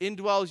Spirit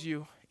indwells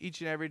you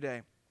each and every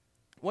day.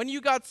 When you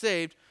got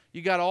saved,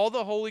 you got all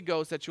the Holy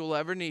Ghost that you'll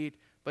ever need,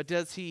 but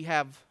does he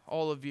have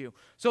all of you?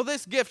 So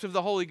this gift of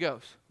the Holy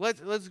Ghost,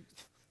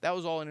 that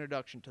was all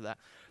introduction to that.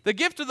 The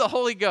gift of the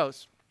Holy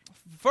Ghost.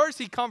 First,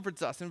 he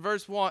comforts us in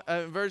verse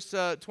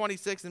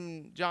 26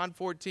 in John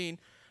 14.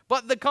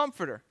 But the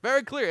Comforter,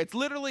 very clear. It's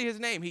literally his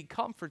name. He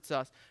comforts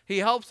us. He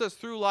helps us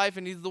through life,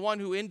 and he's the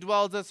one who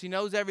indwells us. He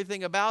knows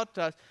everything about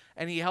us,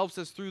 and he helps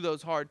us through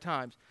those hard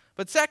times.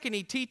 But second,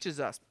 he teaches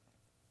us.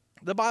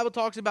 The Bible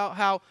talks about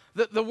how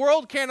the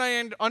world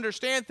can't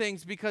understand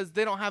things because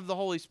they don't have the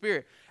Holy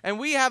Spirit. And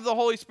we have the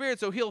Holy Spirit,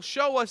 so he'll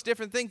show us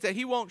different things that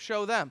he won't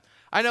show them.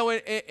 I know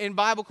in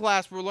Bible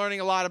class we're learning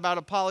a lot about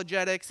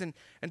apologetics and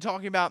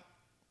talking about,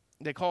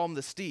 they call them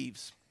the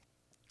Steves.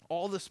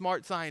 All the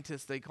smart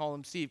scientists, they call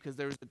him Steve, because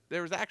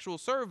there was actual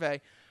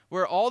survey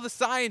where all the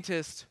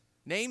scientists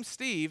named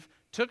Steve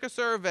took a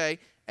survey,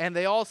 and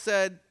they all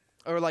said,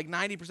 or like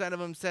 90% of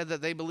them said that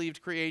they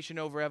believed creation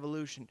over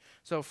evolution.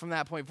 So from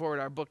that point forward,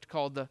 our book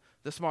called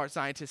the Smart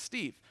Scientist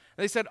Steve.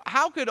 And they said,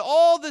 how could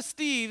all the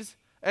Steves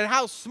and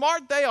how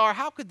smart they are,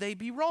 how could they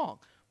be wrong?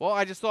 Well,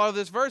 I just thought of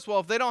this verse. Well,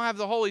 if they don't have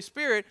the Holy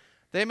Spirit,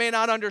 they may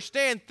not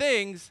understand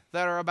things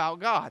that are about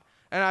God.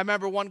 And I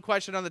remember one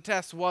question on the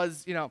test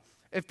was,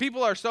 if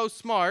people are so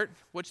smart,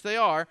 which they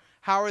are,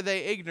 how are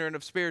they ignorant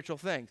of spiritual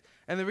things?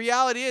 And the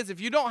reality is, if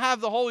you don't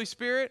have the Holy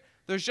Spirit,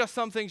 there's just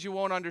some things you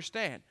won't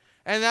understand.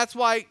 And that's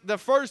why the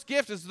first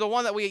gift is the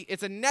one that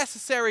it's a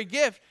necessary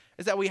gift,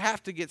 is that we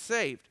have to get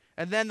saved.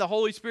 And then the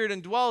Holy Spirit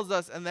indwells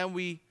us, and then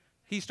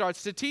he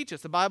starts to teach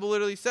us. The Bible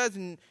literally says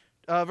in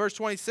verse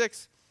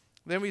 26,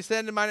 then we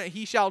send him on,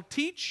 he shall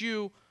teach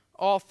you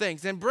all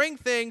things and bring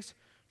things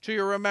to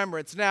your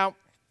remembrance. Now,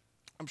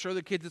 I'm sure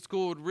the kids at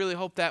school would really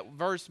hope that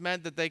verse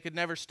meant that they could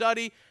never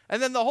study, and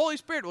then the Holy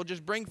Spirit will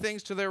just bring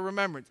things to their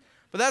remembrance.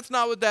 But that's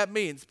not what that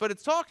means. But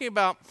it's talking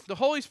about the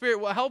Holy Spirit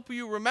will help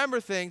you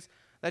remember things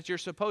that you're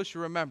supposed to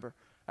remember.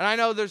 And I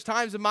know there's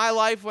times in my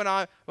life when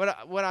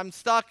I'm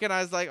stuck and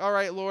I was like, all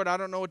right, Lord, I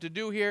don't know what to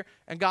do here,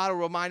 and God will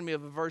remind me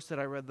of a verse that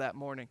I read that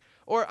morning.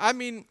 Or,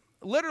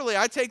 literally,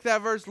 I take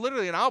that verse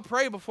literally, and I'll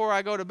pray before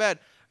I go to bed.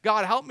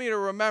 God, help me to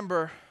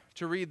remember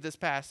to read this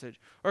passage.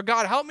 Or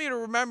God, help me to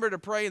remember to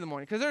pray in the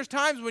morning. Because there's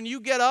times when you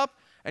get up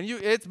and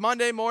it's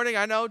Monday morning.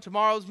 I know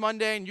tomorrow's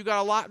Monday and you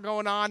got a lot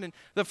going on. And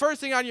the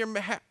first thing on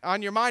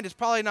your mind is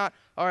probably not,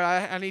 all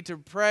right, I need to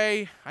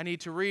pray. I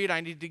need to read.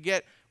 I need to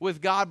get with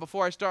God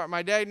before I start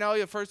my day. No,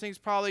 the first thing is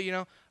probably,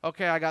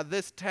 okay, I got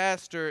this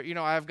test, or,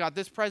 I've got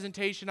this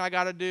presentation I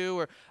got to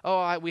do,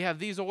 or, we have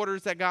these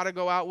orders that got to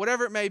go out.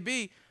 Whatever it may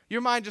be,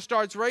 your mind just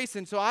starts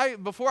racing. So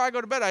before I go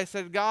to bed, I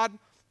said, God,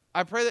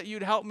 I pray that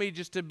you'd help me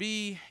just to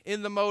be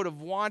in the mode of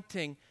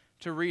wanting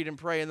to read and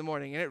pray in the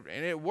morning. And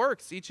it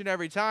works each and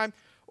every time.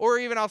 Or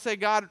even I'll say,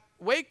 God,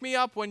 wake me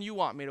up when you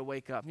want me to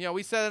wake up.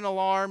 We set an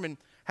alarm, and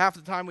half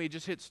the time we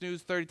just hit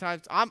snooze 30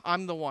 times.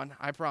 I'm the one,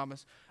 I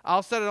promise.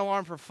 I'll set an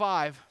alarm for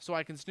 5 so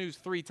I can snooze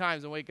 3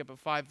 times and wake up at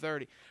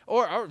 5:30.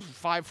 Or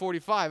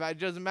 5:45. It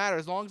doesn't matter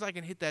as long as I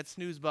can hit that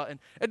snooze button.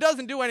 It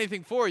doesn't do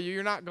anything for you.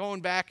 You're not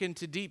going back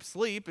into deep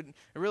sleep. And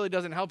it really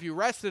doesn't help you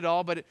rest at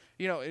all, but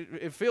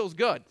it feels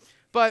good.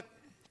 But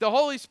the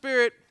Holy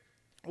Spirit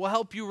will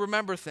help you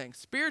remember things.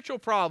 Spiritual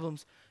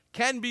problems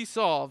can be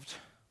solved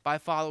by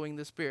following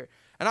the Spirit.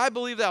 And I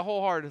believe that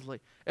wholeheartedly.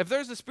 If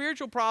there's a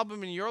spiritual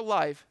problem in your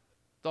life,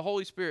 the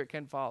Holy Spirit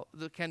can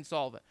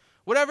solve it.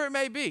 Whatever it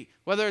may be,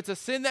 whether it's a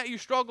sin that you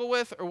struggle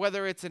with, or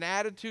whether it's an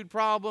attitude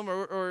problem,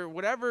 or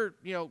whatever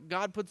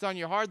God puts on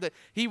your heart that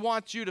he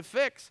wants you to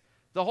fix,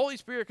 the Holy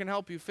Spirit can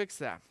help you fix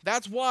that.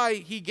 That's why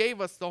he gave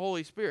us the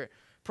Holy Spirit.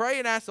 Pray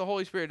and ask the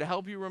Holy Spirit to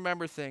help you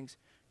remember things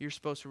you're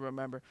supposed to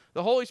remember.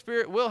 The Holy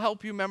Spirit will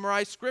help you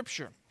memorize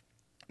Scripture.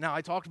 Now,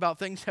 I talked about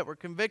things that were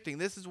convicting.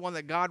 This is one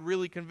that God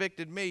really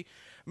convicted me.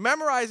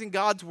 Memorizing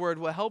God's Word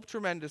will help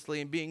tremendously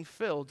in being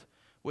filled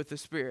with the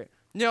Spirit.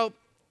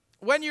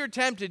 When you're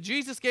tempted,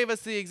 Jesus gave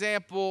us the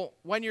example,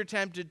 when you're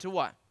tempted to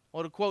what?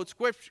 Well, to quote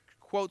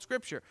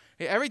Scripture.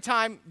 Every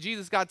time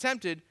Jesus got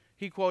tempted,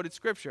 he quoted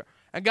Scripture.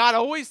 And God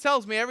always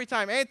tells me every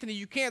time, Anthony,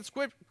 you can't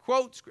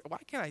quote Scripture. Why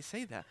can't I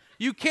say that?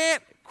 You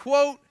can't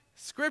quote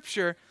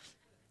Scripture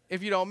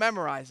if you don't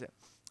memorize it.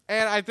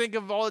 And I think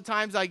of all the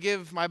times I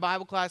give my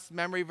Bible class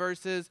memory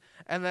verses,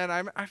 and then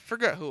I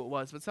forget who it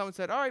was, but someone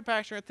said, all right,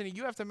 Pastor Anthony,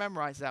 you have to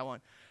memorize that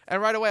one.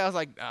 And right away I was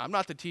like, I'm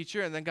not the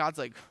teacher. And then God's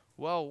like,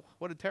 Well,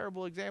 what a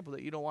terrible example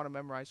that you don't want to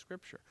memorize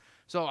Scripture.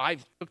 So I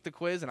took the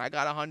quiz, and I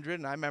got 100,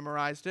 and I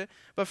memorized it.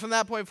 But from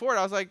that point forward,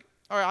 I was like,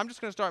 all right, I'm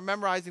just going to start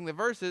memorizing the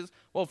verses.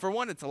 Well, for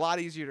one, it's a lot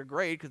easier to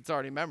grade because it's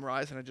already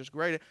memorized, and I just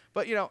grade it.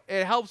 But,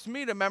 it helps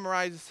me to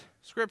memorize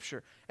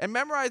Scripture. And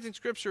memorizing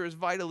Scripture is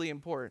vitally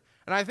important.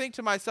 And I think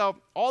to myself,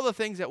 all the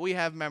things that we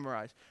have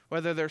memorized,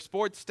 whether they're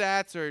sports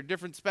stats or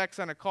different specs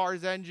on a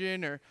car's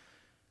engine or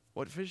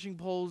what fishing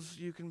poles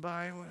you can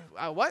buy.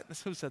 What?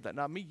 Who said that?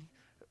 Not me.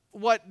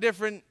 What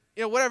different,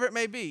 whatever it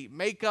may be.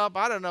 Makeup,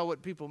 I don't know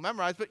what people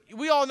memorize. But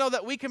we all know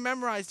that we can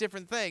memorize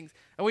different things.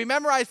 And we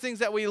memorize things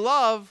that we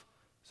love.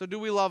 So do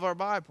we love our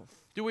Bible?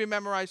 Do we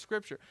memorize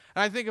Scripture?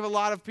 And I think of a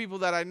lot of people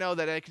that I know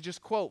that I could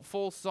just quote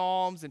full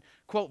Psalms and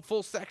quote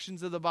full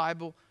sections of the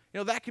Bible.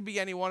 That could be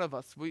any one of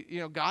us.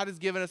 God has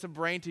given us a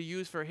brain to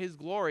use for His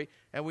glory,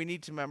 and we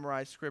need to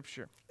memorize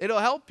Scripture. It'll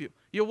help you.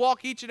 You'll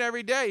walk each and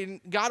every day, and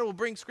God will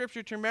bring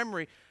Scripture to your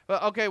memory.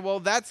 But, okay, well,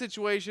 that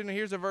situation,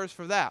 here's a verse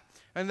for that.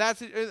 And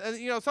that's,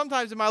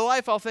 sometimes in my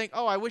life I'll think,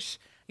 oh, I wish,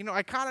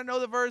 I kind of know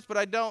the verse, but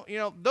I don't.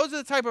 Those are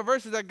the type of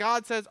verses that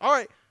God says, all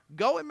right,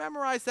 go and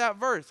memorize that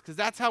verse, because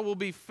that's how we'll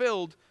be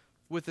filled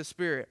with the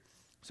Spirit.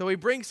 So He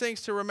brings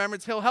things to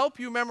remembrance. He'll help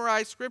you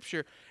memorize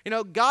Scripture.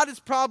 God is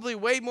probably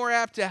way more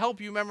apt to help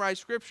you memorize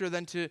Scripture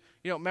than to,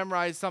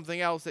 memorize something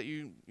else that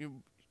you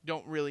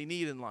don't really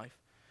need in life.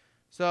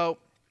 So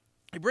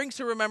He brings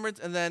to remembrance,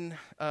 and then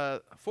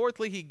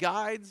fourthly, He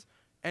guides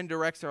and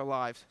directs our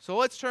lives. So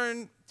let's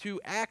turn to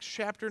Acts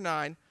chapter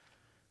 9.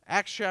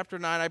 Acts chapter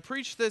 9. I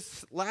preached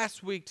this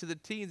last week to the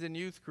teens and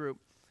youth group,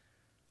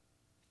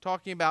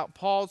 talking about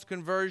Paul's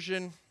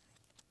conversion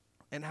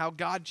and how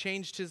God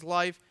changed his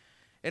life.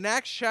 In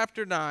Acts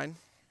chapter 9,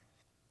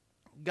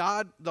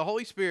 God, the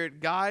Holy Spirit,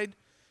 guides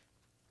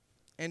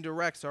and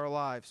directs our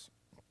lives.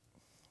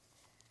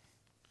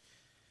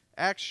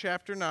 Acts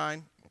chapter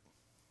 9,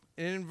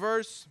 and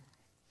we'll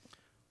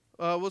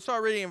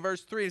start reading in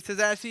verse 3. It says,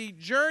 as he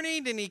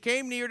journeyed and he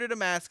came near to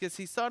Damascus,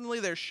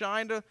 there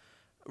shined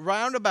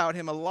round about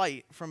him a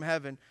light from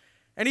heaven.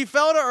 And he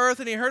fell to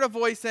earth, and he heard a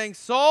voice saying,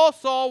 Saul,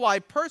 Saul, why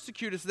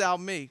persecutest thou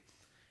me?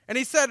 And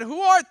he said,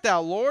 who art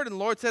thou, Lord? And the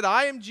Lord said,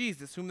 I am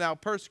Jesus, whom thou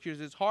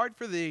persecutest. It is hard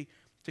for thee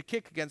to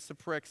kick against the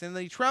pricks. And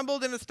then he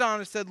trembled and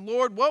astonished, said,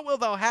 Lord, what wilt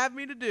thou have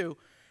me to do?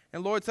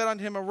 And the Lord said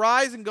unto him,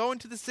 arise and go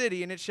into the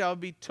city, and it shall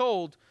be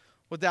told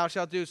what thou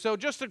shalt do. So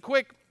just a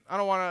quick, I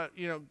don't want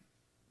to,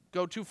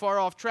 go too far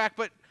off track,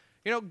 but,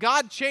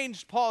 God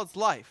changed Paul's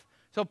life.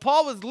 So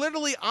Paul was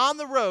literally on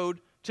the road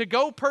to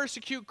go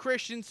persecute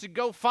Christians, to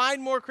go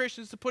find more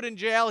Christians to put in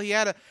jail. He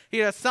had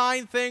a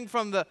signed thing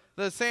from the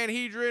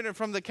Sanhedrin and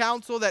from the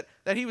council that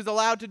he was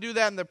allowed to do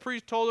that, and the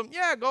priest told him,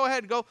 yeah, go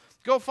ahead,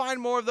 go find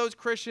more of those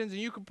Christians,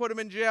 and you can put them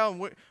in jail,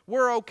 and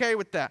we're okay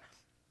with that.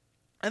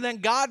 And then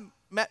God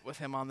met with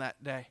him on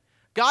that day.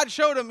 God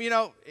showed him,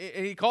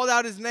 he called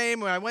out his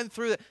name, and I went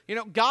through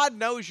that. God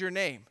knows your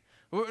name.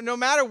 No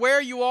matter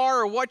where you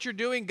are or what you're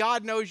doing,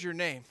 God knows your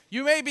name.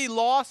 You may be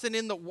lost and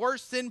in the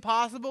worst sin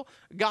possible.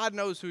 God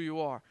knows who you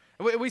are.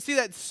 We see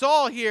that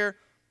Saul here,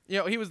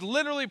 he was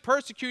literally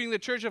persecuting the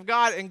church of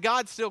God, and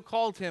God still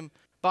called him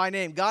by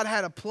name. God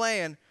had a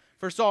plan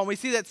for Saul. And we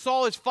see that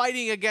Saul is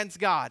fighting against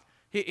God.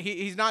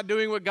 He's not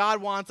doing what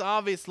God wants,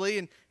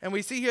 obviously. And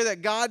we see here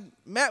that God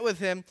met with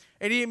him,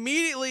 and he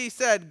immediately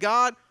said,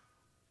 God,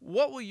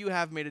 what will you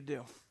have me to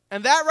do?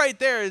 And that right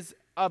there is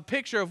a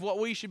picture of what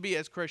we should be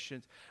as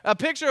Christians. A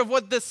picture of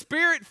what the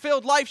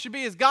Spirit-filled life should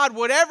be is, God,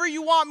 whatever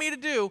you want me to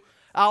do,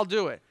 I'll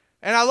do it.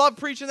 And I love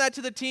preaching that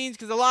to the teens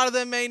because a lot of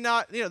them may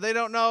not, they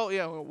don't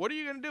know, what are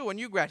you going to do when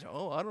you graduate?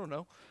 Oh, I don't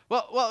know.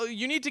 Well,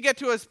 you need to get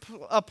to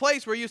a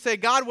place where you say,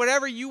 God,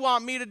 whatever you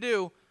want me to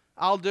do,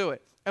 I'll do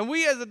it. And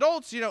we as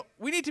adults,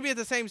 we need to be at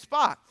the same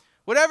spot.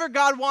 Whatever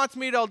God wants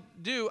me to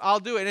do, I'll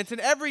do it. And it's an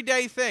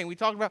everyday thing. We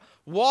talk about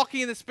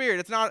walking in the Spirit.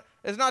 It's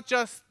not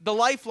just the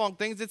lifelong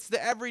things, it's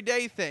the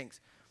everyday things.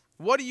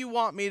 What do you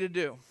want me to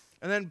do?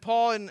 And then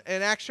Paul in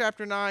Acts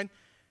chapter 9,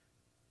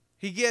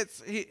 he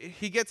gets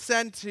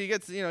sent, he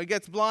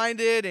gets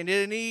blinded and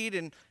didn't eat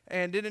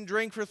and didn't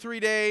drink for 3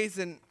 days,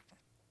 and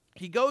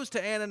he goes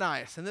to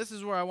Ananias. And this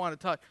is where I want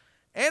to touch.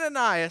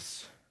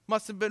 Ananias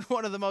must have been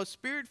one of the most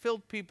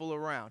Spirit-filled people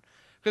around.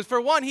 Because for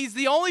one, he's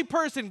the only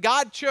person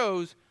God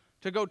chose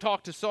to go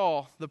talk to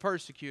Saul, the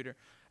persecutor.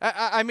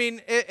 I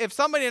mean, if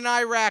somebody in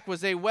Iraq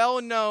was a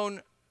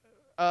well-known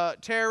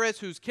terrorist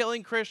who's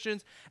killing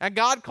Christians, and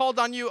God called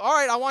on you, all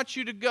right, I want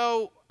you to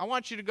go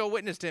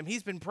witness to him.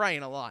 He's been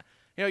praying a lot.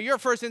 Your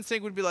first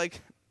instinct would be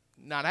like,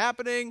 not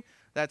happening.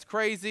 That's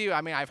crazy.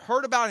 I mean, I've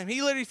heard about him.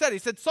 He literally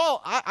said,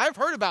 Saul, I've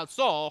heard about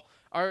Saul.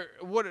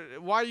 Why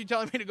are you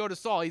telling me to go to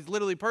Saul? He's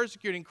literally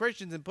persecuting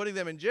Christians and putting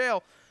them in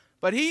jail.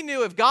 But he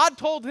knew if God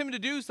told him to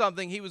do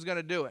something, he was going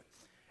to do it.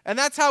 And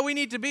that's how we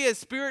need to be as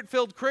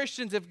Spirit-filled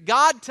Christians. If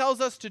God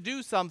tells us to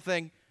do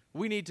something,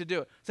 we need to do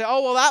it. Say,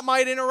 oh, well, that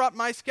might interrupt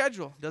my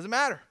schedule. Doesn't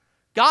matter.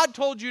 God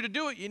told you to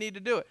do it, you need to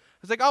do it.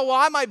 It's like, oh, well,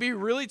 I might be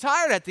really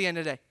tired at the end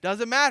of the day.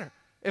 Doesn't matter.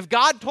 If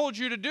God told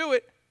you to do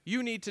it,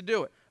 you need to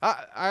do it.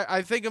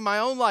 I think in my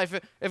own life,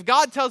 if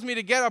God tells me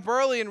to get up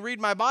early and read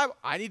my Bible,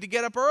 I need to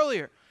get up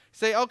earlier.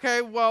 say,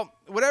 okay, well,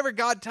 whatever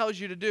God tells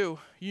you to do,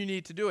 you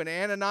need to do it.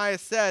 And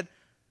Ananias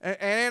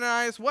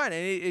went,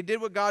 and he did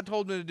what God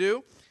told him to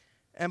do.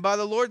 And by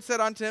the Lord said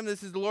unto him,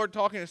 this is the Lord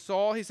talking to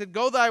Saul, he said,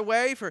 go thy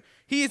way, for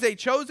he is a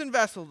chosen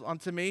vessel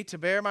unto me to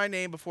bear my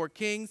name before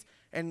kings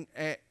and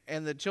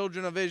the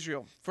children of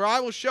Israel. For I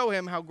will show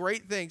him how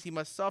great things he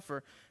must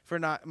suffer for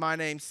my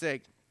name's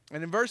sake.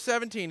 And in verse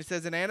 17 it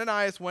says, and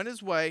Ananias went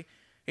his way,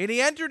 and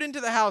he entered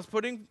into the house,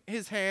 putting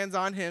his hands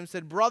on him,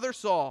 said, Brother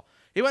Saul.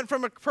 He went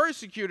from a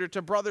persecutor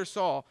to Brother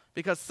Saul,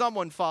 because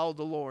someone followed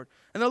the Lord.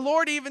 And the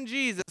Lord, even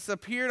Jesus,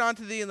 appeared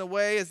unto thee in the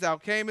way as thou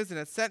camest, and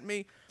hath sent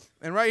me.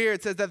 And right here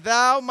it says, that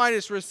thou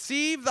mightest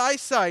receive thy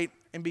sight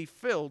and be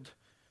filled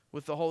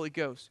with the Holy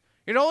Ghost.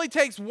 It only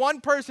takes one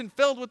person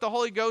filled with the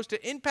Holy Ghost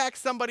to impact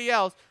somebody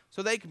else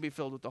so they can be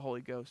filled with the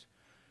Holy Ghost.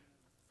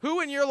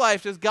 Who in your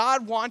life does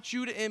God want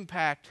you to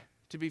impact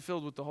to be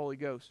filled with the Holy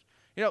Ghost?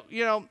 You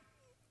know,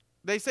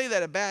 they say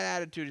that a bad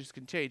attitude is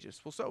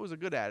contagious. Well, so is a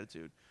good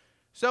attitude.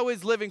 So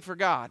is living for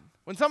God.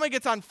 When somebody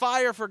gets on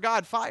fire for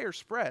God, fire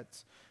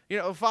spreads. You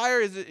know,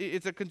 fire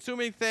it's a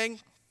consuming thing.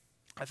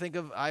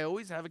 I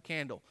always have a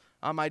candle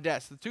on my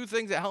desk. The two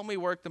things that help me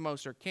work the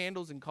most are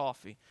candles and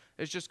coffee.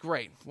 It's just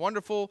great.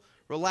 Wonderful,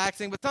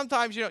 relaxing. But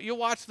sometimes, you'll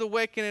watch the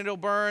wick and it'll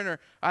burn, or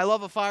I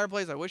love a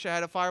fireplace. I wish I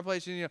had a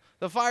fireplace. And,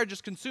 the fire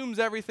just consumes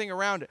everything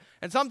around it.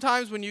 And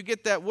sometimes when you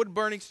get that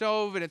wood-burning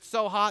stove and it's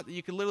so hot that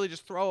you can literally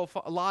just throw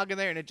a log in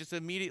there and it just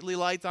immediately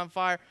lights on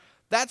fire,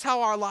 that's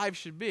how our lives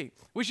should be.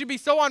 We should be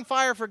so on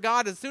fire for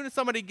God, as soon as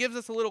somebody gives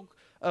us a little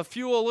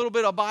fuel, a little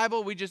bit of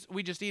Bible, we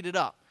just eat it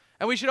up.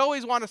 And we should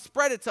always want to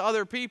spread it to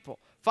other people.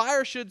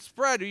 Fire should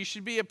spread. You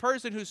should be a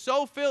person who's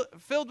so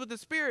filled with the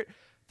Spirit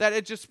that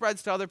it just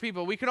spreads to other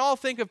people. We can all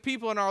think of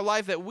people in our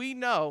life that we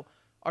know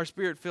are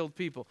Spirit-filled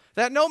people,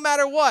 that no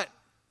matter what,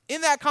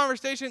 in that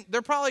conversation,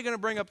 they're probably going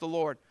to bring up the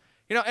Lord.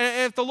 And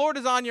if the Lord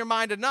is on your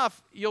mind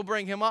enough, you'll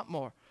bring him up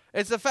more.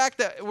 It's the fact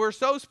that we're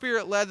so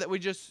Spirit-led that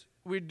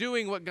we're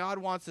doing what God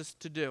wants us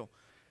to do.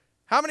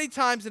 How many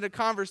times in a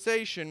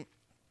conversation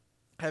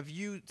have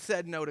you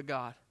said no to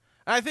God?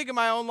 And I think in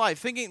my own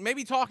life,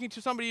 maybe talking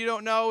to somebody you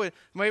don't know, and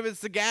maybe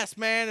it's the gas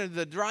man or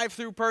the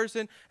drive-through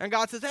person, and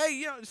God says,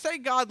 hey, say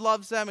God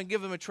loves them and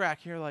give them a track.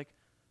 And you're like,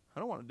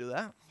 I don't want to do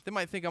that. They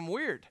might think I'm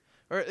weird.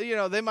 Or,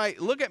 they might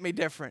look at me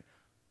different.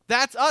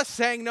 That's us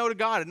saying no to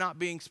God and not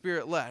being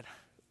Spirit-led.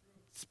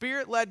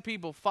 Spirit-led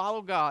people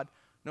follow God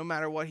no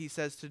matter what he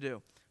says to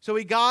do. So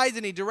he guides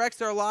and he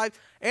directs our lives.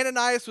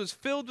 Ananias was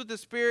filled with the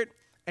Spirit,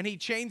 and he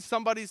changed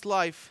somebody's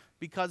life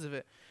because of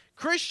it.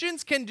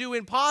 Christians can do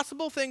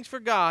impossible things for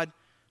God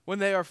when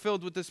they are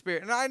filled with the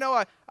Spirit. And I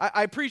know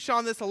I preach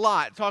on this a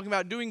lot, talking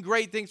about doing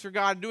great things for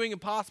God, doing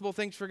impossible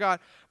things for God.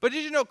 But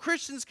did you know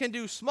Christians can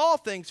do small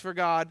things for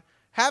God,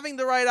 having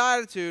the right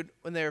attitude,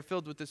 when they are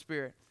filled with the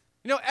Spirit?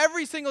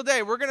 Every single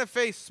day we're going to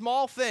face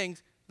small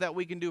things that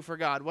we can do for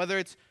God, whether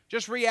it's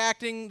just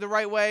reacting the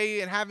right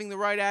way and having the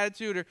right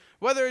attitude, or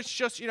whether it's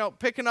just,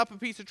 picking up a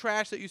piece of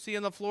trash that you see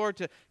on the floor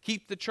to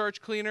keep the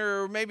church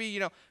cleaner, or maybe,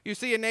 you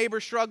see a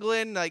neighbor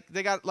struggling, like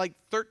they got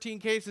 13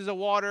 cases of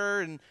water,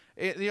 and,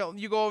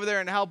 you go over there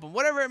and help them.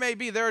 Whatever it may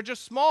be, there are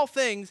just small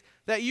things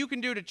that you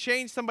can do to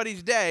change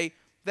somebody's day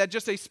that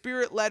just a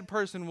Spirit-led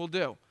person will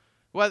do.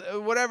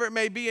 Whatever it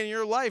may be in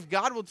your life,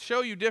 God will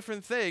show you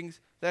different things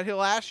that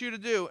he'll ask you to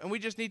do, and we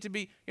just need to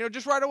be,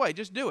 just right away,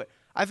 just do it.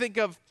 I think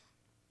of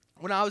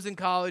when I was in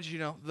college,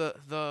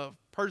 the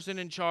person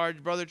in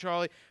charge, Brother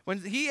Charlie, when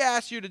he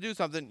asked you to do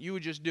something, you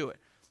would just do it.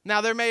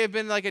 Now, there may have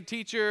been like a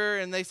teacher,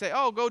 and they say,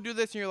 oh, go do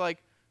this, and you're like,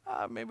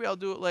 maybe I'll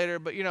do it later.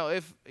 But,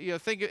 if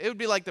think it would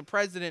be like the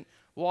president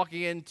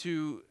walking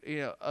into,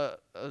 a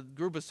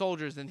group of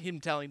soldiers and him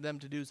telling them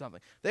to do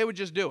something. They would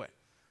just do it.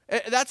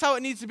 That's how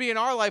it needs to be in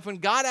our life. When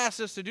God asks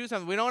us to do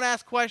something, we don't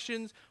ask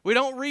questions. We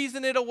don't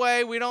reason it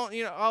away. We don't,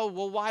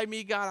 why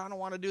me, God? I don't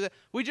want to do that.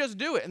 We just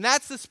do it. And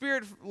that's the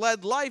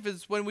Spirit-led life,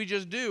 is when we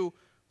just do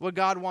what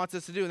God wants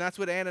us to do. And that's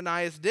what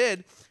Ananias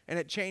did, and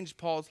it changed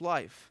Paul's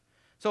life.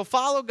 So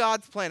follow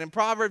God's plan. In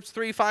Proverbs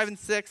 3, 5, and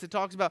 6, it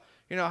talks about,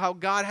 how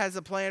God has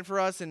a plan for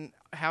us and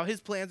how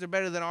his plans are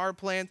better than our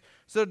plans.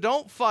 So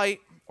don't fight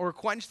or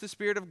quench the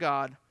Spirit of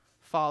God.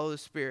 Follow the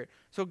Spirit.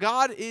 So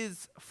God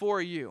is for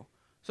you.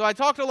 So I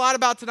talked a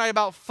lot tonight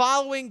about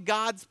following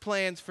God's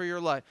plans for your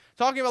life.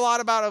 Talking a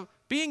lot about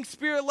being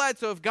Spirit-led.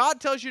 So if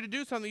God tells you to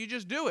do something, you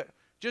just do it.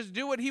 Just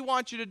do what he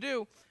wants you to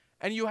do.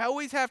 And you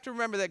always have to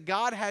remember that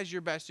God has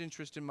your best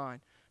interest in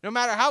mind. No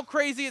matter how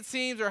crazy it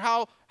seems, or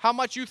how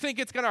much you think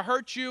it's going to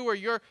hurt you, or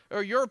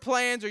your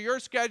plans or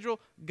your schedule,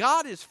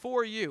 God is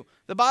for you.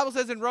 The Bible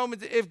says in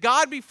Romans, if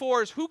God be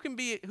for us, who can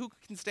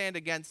stand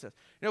against us?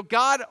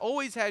 God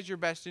always has your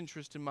best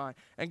interest in mind,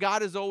 and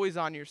God is always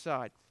on your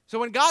side. So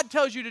when God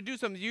tells you to do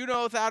something,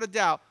 without a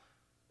doubt,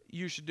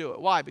 you should do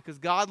it. Why? Because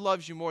God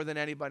loves you more than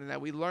anybody. And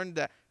that we learned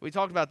that. We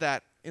talked about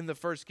that in the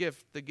first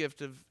gift, the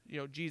gift of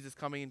Jesus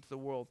coming into the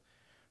world.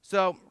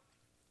 So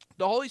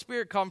the Holy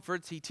Spirit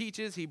comforts, he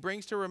teaches, he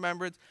brings to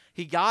remembrance,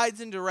 he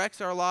guides and directs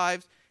our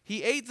lives.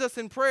 He aids us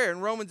in prayer. In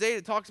Romans 8,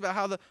 it talks about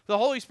how the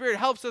Holy Spirit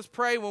helps us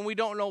pray when we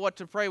don't know what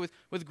to pray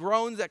with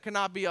groans that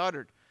cannot be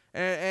uttered.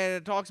 And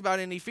it talks about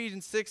in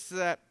Ephesians 6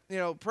 that,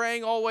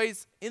 praying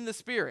always in the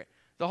Spirit.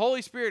 The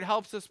Holy Spirit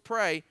helps us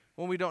pray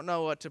when we don't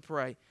know what to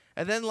pray.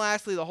 And then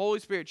lastly, the Holy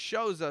Spirit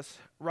shows us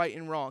right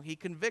and wrong. He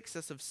convicts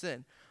us of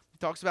sin. He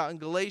talks about in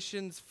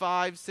Galatians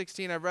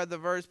 5:16, I've read the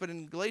verse, but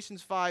in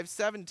Galatians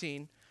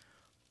 5:17,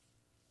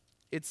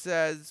 it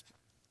says,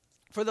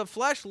 "For the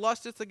flesh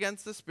lusteth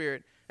against the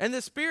Spirit, and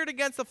the Spirit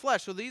against the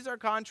flesh. So these are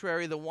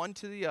contrary, the one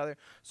to the other.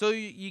 So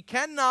you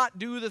cannot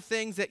do the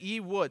things that ye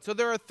would." So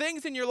there are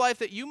things in your life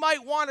that you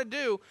might want to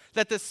do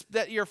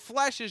that your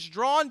flesh is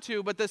drawn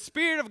to, but the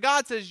Spirit of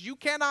God says you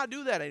cannot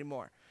do that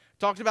anymore.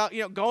 Talked about,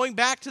 going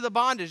back to the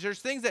bondage. There's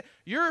things that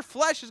your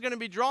flesh is going to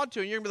be drawn to,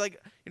 and you're going to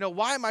be like,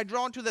 why am I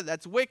drawn to that?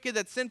 That's wicked,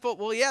 that's sinful.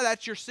 Well, yeah,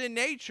 that's your sin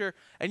nature,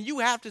 and you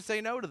have to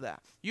say no to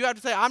that. You have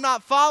to say, I'm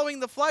not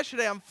following the flesh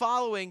today, I'm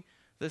following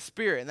the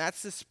Spirit, and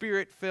that's the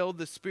Spirit-filled,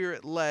 the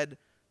Spirit-led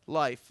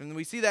life. And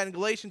we see that in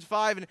Galatians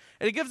 5, and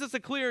it gives us a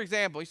clear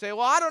example. You say,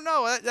 well, I don't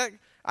know.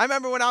 I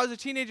remember when I was a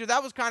teenager,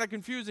 that was kind of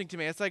confusing to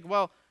me. It's like,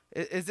 well,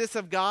 is this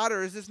of God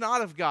or is this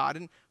not of God?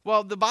 And,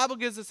 well, the Bible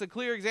gives us a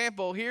clear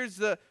example. Here's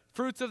the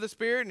fruits of the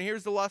Spirit, and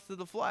here's the lust of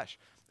the flesh.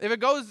 If it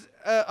goes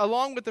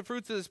along with the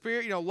fruits of the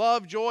Spirit,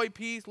 love, joy,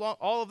 peace,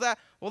 all of that,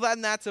 well,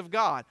 then that's of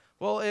God.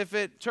 Well, if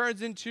it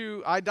turns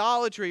into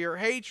idolatry or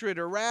hatred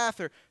or wrath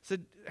or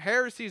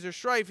heresies or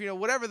strife,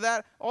 whatever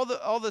that, all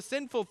the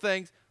sinful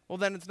things, well,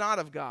 then it's not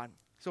of God.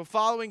 So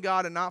following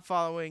God and not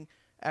following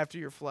after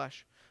your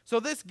flesh. So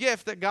this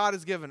gift that God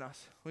has given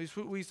us,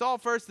 we saw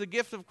first the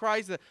gift of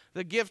Christ,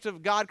 the gift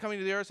of God coming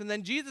to the earth, and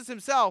then Jesus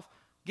himself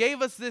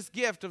gave us this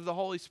gift of the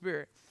Holy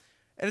Spirit.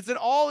 And it's an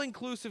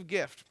all-inclusive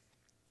gift.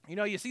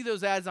 You see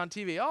those ads on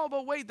TV. Oh,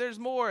 but wait, there's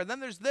more, and then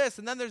there's this,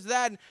 and then there's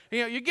that. And,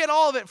 you get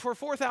all of it for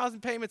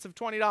 4,000 payments of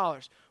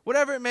 $20,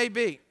 whatever it may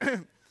be.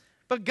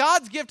 But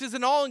God's gift is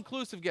an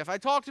all-inclusive gift. I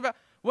talked about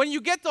when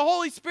you get the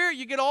Holy Spirit,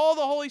 you get all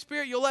the Holy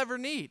Spirit you'll ever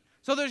need.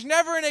 So there's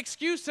never an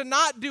excuse to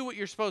not do what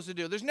you're supposed to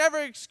do. There's never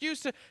an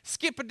excuse to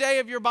skip a day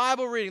of your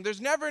Bible reading.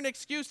 There's never an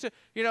excuse to,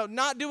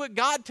 not do what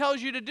God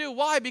tells you to do.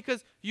 Why?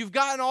 Because you've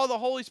gotten all the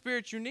Holy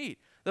Spirit you need.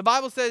 The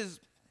Bible says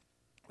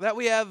that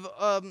we have,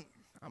 I'm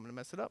going to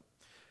mess it up.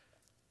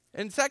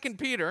 In 2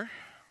 Peter,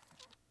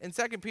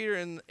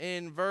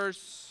 in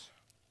verse,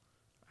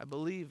 I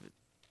believe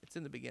it's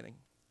in the beginning.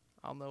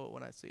 I'll know it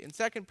when I see it. In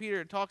 2 Peter,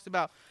 it talks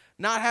about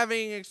not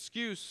having an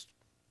excuse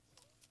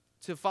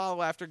to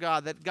follow after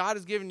God, that God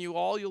has given you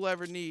all you'll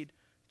ever need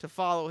to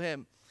follow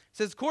him. It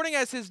says, according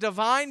as his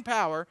divine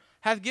power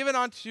hath given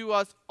unto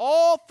us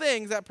all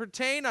things that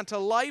pertain unto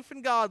life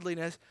and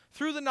godliness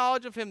through the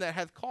knowledge of him that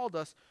hath called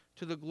us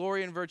to the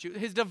glory and virtue.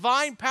 His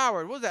divine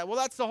power, what is that? Well,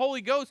 that's the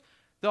Holy Ghost.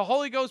 The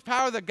Holy Ghost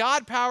power, the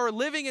God power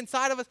living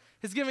inside of us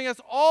is giving us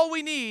all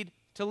we need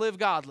to live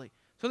godly.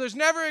 So there's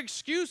never an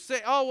excuse to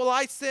say, oh, well,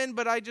 I sinned,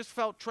 but I just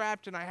felt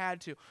trapped and I had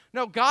to.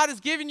 No, God has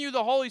given you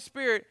the Holy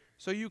Spirit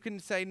so you can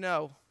say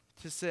no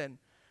to sin.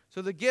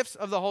 So the gifts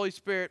of the Holy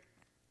Spirit,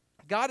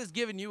 God has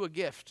given you a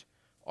gift.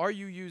 Are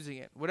you using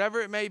it? Whatever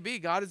it may be,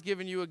 God has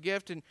given you a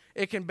gift, and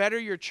it can better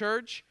your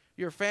church,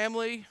 your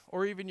family,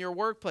 or even your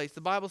workplace.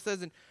 The Bible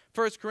says in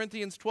 1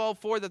 Corinthians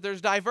 12:4 that there's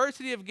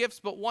diversity of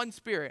gifts but one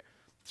Spirit.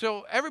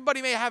 So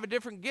everybody may have a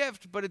different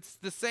gift, but it's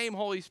the same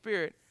Holy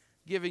Spirit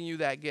giving you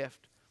that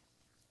gift.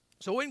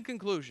 So in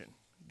conclusion,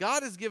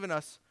 God has given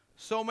us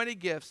so many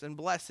gifts and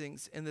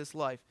blessings in this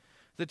life.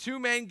 The two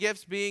main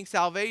gifts being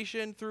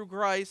salvation through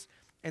Christ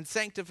and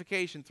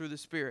sanctification through the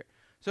Spirit.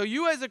 So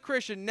you as a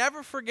Christian,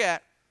 never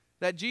forget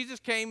that Jesus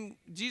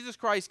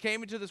Christ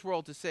came into this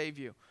world to save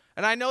you.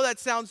 And I know that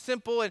sounds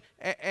simple,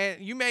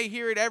 and you may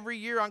hear it every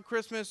year on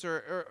Christmas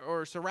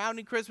or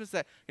surrounding Christmas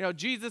that,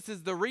 Jesus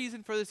is the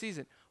reason for the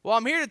season. Well,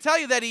 I'm here to tell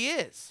you that he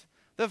is.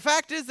 The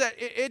fact is that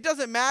it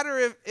doesn't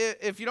matter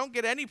if you don't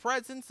get any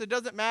presents. It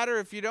doesn't matter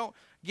if you don't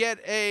get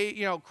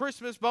a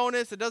Christmas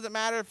bonus. It doesn't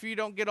matter if you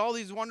don't get all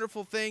these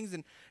wonderful things,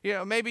 and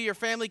maybe your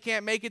family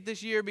can't make it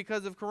this year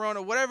because of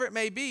Corona. Whatever it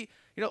may be,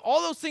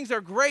 all those things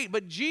are great.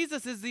 But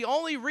Jesus is the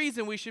only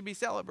reason we should be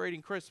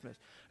celebrating Christmas.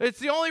 It's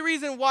the only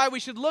reason why we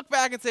should look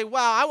back and say,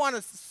 "Wow, I want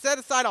to set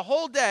aside a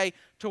whole day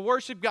to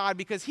worship God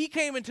because He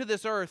came into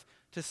this earth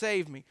to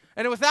save me.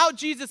 And without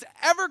Jesus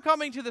ever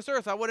coming to this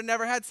earth, I would have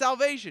never had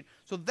salvation."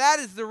 So that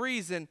is the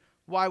reason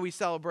why we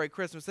celebrate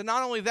Christmas. And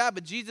not only that,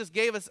 but Jesus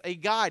gave us a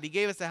guide. He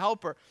gave us a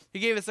helper. He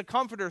gave us a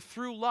comforter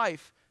through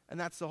life, and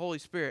that's the Holy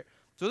Spirit.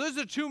 So those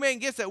are two main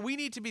gifts that we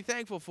need to be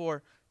thankful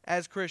for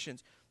as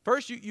Christians.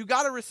 First, you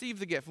got to receive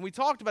the gift. And we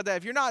talked about that.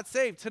 If you're not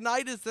saved,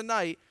 tonight is the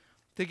night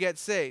to get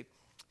saved.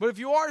 But if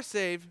you are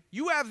saved,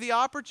 you have the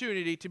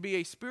opportunity to be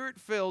a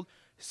Spirit-filled,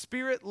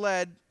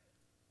 Spirit-led,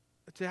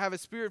 to have a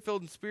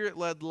Spirit-filled and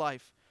Spirit-led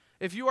life.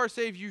 If you are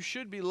saved, you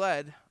should be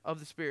led of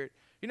the Spirit.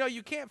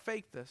 You can't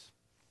fake this.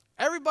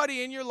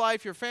 Everybody in your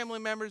life, your family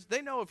members,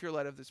 they know if you're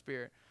led of the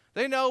Spirit.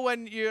 They know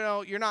when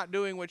you're not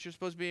doing what you're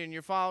supposed to be and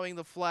you're following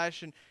the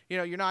flesh and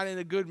you're not in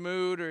a good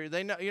mood, or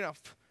they know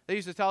they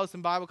used to tell us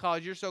in Bible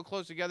college, you're so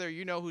close together,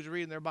 you know who's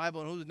reading their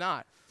Bible and who's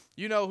not.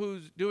 You know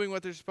who's doing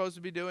what they're supposed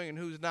to be doing and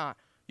who's not.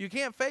 You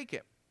can't fake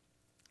it.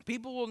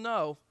 People will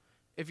know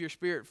if you're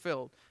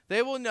Spirit-filled.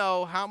 They will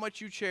know how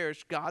much you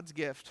cherish God's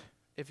gift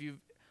if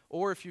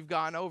you've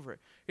gone over it.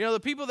 You know, the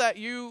people that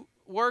you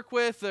work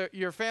with,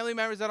 your family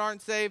members that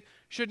aren't saved,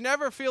 should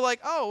never feel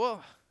like,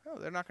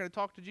 they're not going to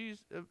talk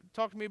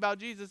to me about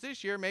Jesus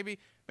this year. Maybe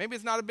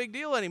it's not a big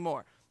deal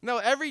anymore. No,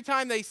 every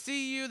time they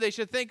see you, they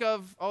should think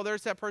of,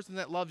 there's that person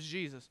that loves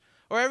Jesus.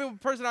 Or every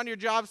person on your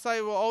job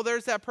site,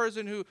 there's that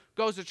person who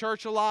goes to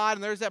church a lot,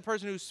 and there's that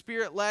person who's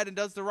Spirit-led and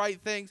does the right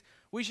things.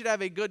 We should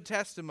have a good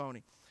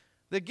testimony.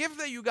 The gift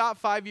that you got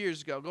 5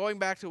 years ago, going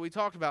back to what we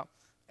talked about,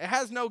 it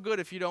has no good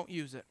if you don't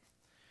use it.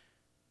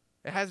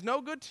 It has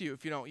no good to you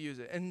if you don't use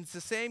it. And it's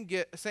the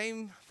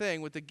same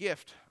thing with the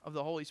gift of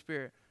the Holy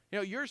Spirit. You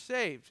know, you're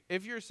saved.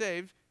 If you're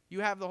saved,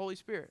 you have the Holy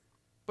Spirit.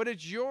 But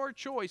it's your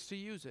choice to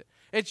use it.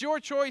 It's your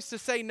choice to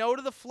say no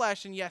to the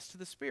flesh and yes to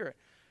the Spirit.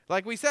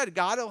 Like we said,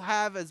 God will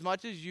have as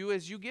much as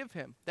you give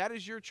him. That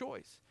is your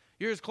choice.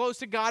 You're as close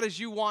to God as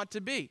you want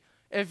to be.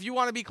 If you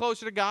want to be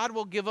closer to God,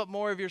 well, give up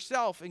more of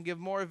yourself and give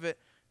more of it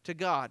to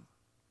God.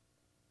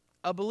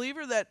 A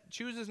believer that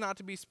chooses not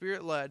to be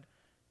Spirit-led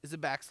is a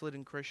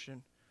backslidden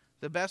Christian.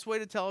 The best way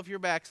to tell if you're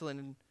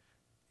backslidden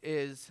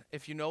is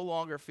if you no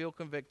longer feel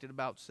convicted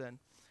about sin.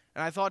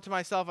 And I thought to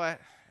myself,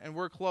 and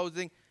we're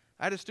closing,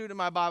 I had a student in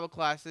my Bible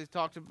class.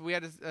 We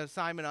had an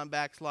assignment on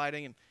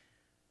backsliding, and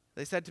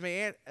they said to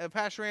me,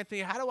 Pastor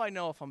Anthony, how do I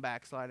know if I'm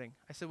backsliding?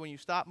 I said, when you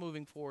stop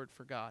moving forward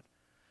for God.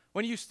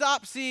 When you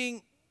stop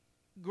seeing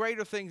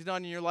greater things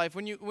done in your life.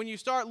 When you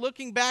start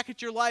looking back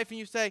at your life and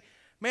you say,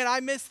 man, I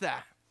miss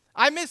that.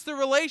 I miss the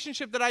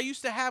relationship that I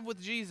used to have with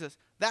Jesus.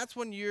 That's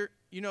when you're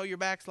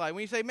backsliding.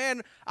 When you say,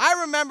 man,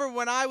 I remember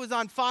when I was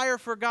on fire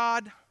for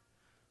God,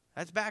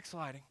 that's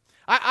backsliding.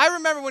 I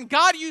remember when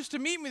God used to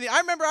meet me. I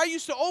remember I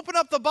used to open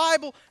up the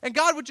Bible and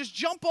God would just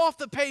jump off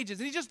the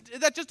pages. And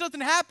that just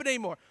doesn't happen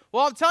anymore.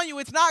 Well, I'm telling you,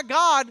 it's not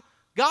God.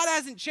 God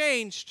hasn't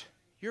changed.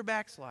 You're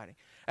backsliding.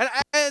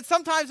 And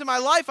sometimes in my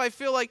life I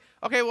feel like,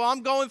 okay, well,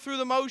 I'm going through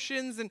the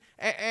motions and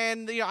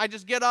I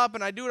just get up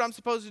and I do what I'm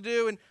supposed to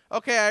do. And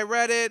okay, I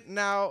read it.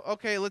 Now,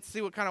 okay, let's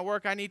see what kind of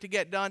work I need to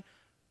get done.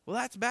 Well,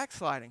 that's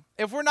backsliding.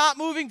 If we're not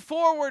moving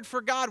forward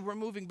for God, we're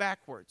moving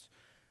backwards.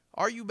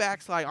 Are you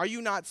backsliding? Are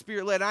you not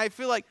Spirit-led? And I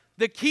feel like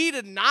the key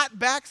to not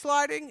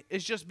backsliding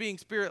is just being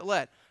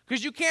Spirit-led.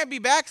 Because you can't be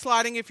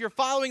backsliding if you're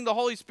following the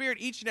Holy Spirit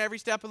each and every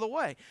step of the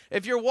way.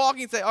 If you're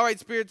walking and say, all right,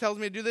 Spirit tells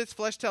me to do this,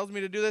 flesh tells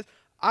me to do this,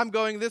 I'm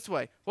going this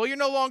way. Well, you're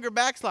no longer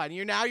backsliding.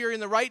 You're in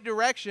the right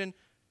direction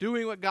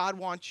doing what God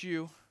wants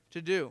you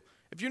to do.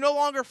 If you no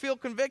longer feel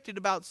convicted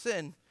about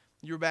sin,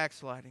 you're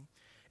backsliding.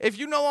 If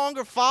you no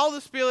longer follow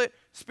the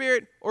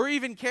Spirit or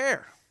even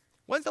care,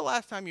 when's the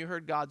last time you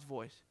heard God's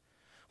voice?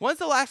 When's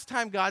the last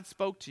time God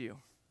spoke to you?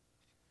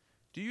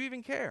 Do you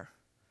even care?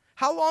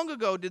 How long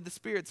ago did the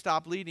Spirit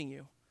stop leading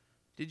you?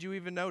 Did you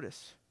even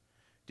notice?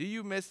 Do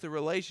you miss the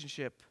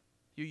relationship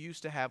you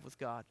used to have with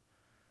God?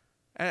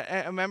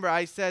 And remember,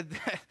 I said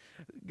that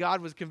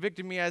God was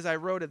convicting me as I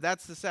wrote it.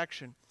 That's the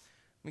section.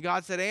 And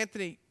God said,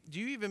 Anthony,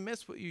 do you even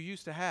miss what you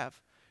used to have?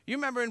 You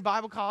remember in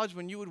Bible college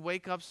when you would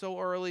wake up so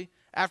early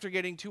after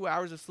getting 2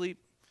 hours of sleep?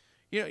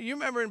 You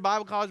remember in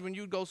Bible college when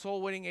you would go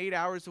soul winning 8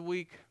 hours a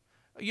week?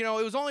 It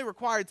was only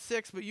required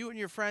 6, but you and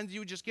your friends, you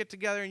would just get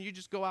together and you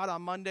just go out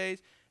on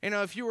Mondays.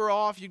 If you were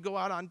off, you'd go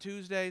out on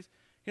Tuesdays.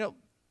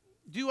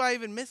 Do I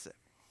even miss it?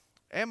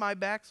 Am I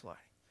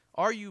backsliding?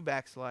 Are you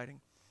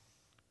backsliding?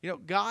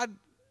 God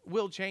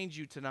will change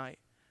you tonight.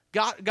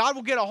 God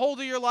will get a hold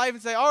of your life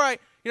and say, all right,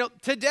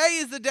 today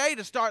is the day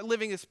to start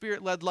living a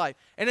Spirit-led life.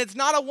 And it's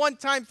not a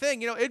one-time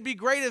thing. It'd be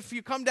great if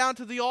you come down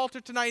to the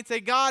altar tonight and say,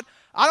 God,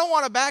 I don't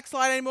want to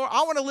backslide anymore.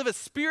 I want to live a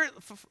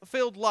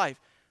Spirit-filled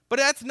life. But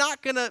that's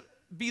not going to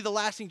be the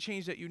lasting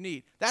change that you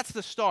need. That's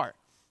the start.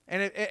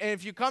 And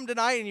if you come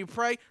tonight and you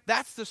pray,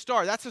 that's the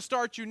start. That's the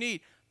start you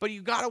need. But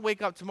you got to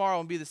wake up tomorrow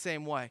and be the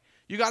same way.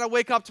 You got to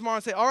wake up tomorrow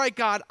and say, all right,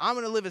 God, I'm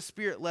going to live a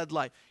Spirit-led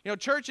life.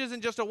 Church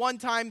isn't just a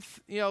one-time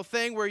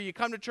thing where you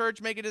come to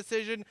church, make a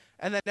decision,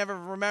 and then never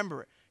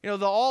remember it.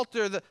 The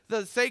altar,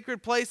 the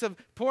sacred place of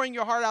pouring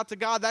your heart out to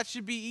God, that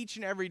should be each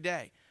and every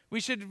day. We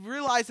should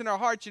realize in our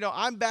hearts,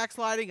 I'm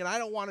backsliding and I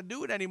don't want to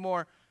do it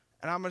anymore,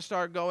 and I'm going to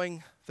start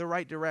going the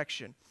right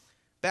direction.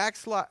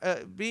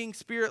 Being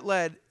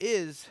Spirit-led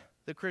is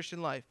the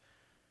Christian life.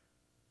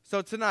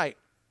 So tonight,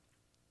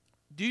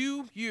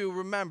 do you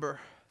remember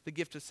the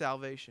gift of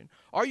salvation?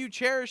 Are you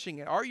cherishing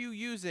it? Are you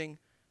using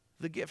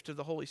the gift of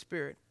the Holy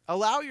Spirit?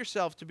 Allow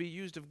yourself to be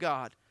used of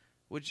God,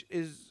 which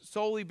is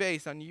solely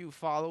based on you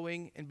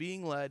following and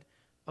being led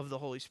of the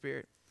Holy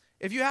Spirit.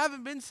 If you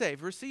haven't been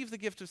saved, receive the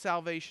gift of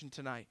salvation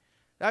tonight.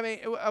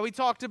 We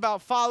talked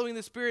about following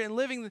the Spirit and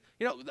living,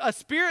 a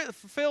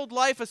Spirit-filled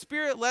life, a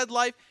Spirit-led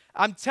life.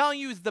 I'm telling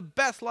you, is the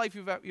best life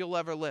you'll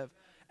ever live.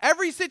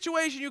 Every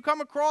situation you come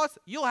across,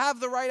 you'll have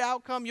the right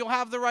outcome. You'll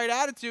have the right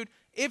attitude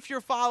if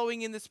you're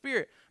following in the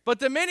Spirit. But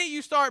the minute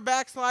you start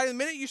backsliding, the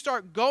minute you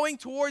start going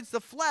towards the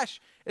flesh,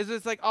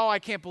 it's like, oh, I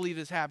can't believe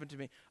this happened to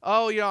me.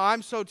 Oh,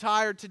 I'm so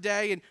tired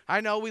today, and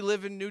I know we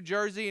live in New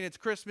Jersey, and it's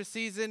Christmas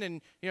season,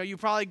 and, you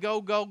probably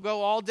go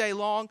all day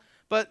long.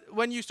 But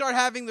when you start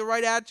having the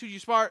right attitude, you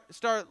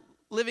start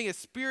living a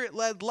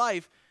Spirit-led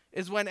life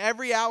is when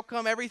every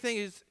outcome, everything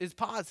is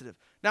positive.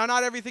 Now,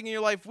 not everything in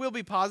your life will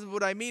be positive.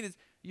 What I mean is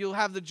you'll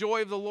have the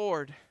joy of the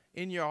Lord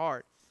in your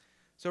heart.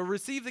 So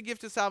receive the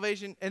gift of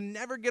salvation and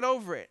never get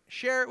over it.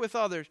 Share it with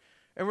others.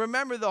 And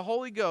remember the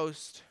Holy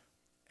Ghost,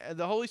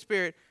 the Holy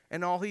Spirit,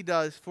 and all he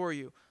does for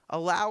you.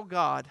 Allow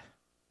God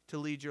to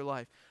lead your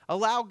life.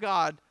 Allow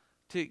God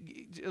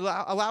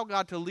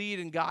to lead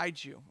and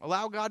guide you.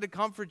 Allow God to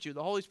comfort you.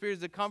 The Holy Spirit is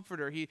the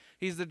comforter.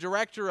 He's the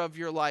director of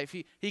your life.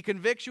 He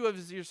convicts you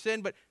of your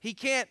sin, but he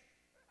can't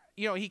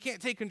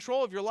take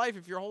control of your life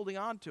if you're holding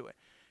on to it.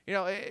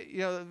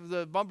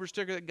 The bumper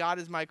sticker that God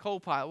is my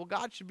co-pilot. Well,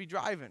 God should be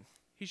driving.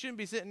 He shouldn't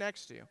be sitting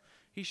next to you.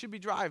 He should be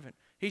driving.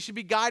 He should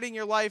be guiding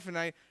your life. And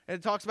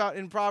it talks about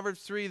in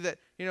Proverbs 3 that,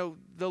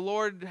 the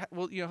Lord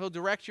will, he'll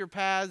direct your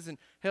paths, and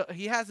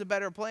he has a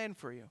better plan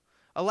for you.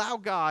 Allow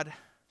God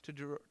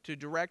to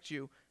direct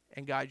you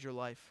and guide your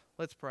life.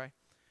 Let's pray.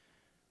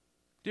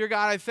 Dear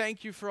God, I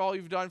thank you for all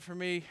you've done for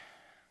me.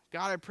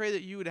 God, I pray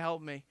that you would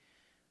help me.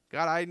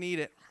 God, I need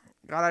it.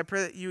 God, I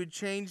pray that you would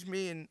change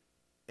me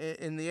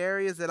in the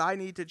areas that I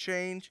need to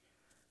change.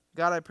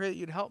 God, I pray that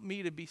you'd help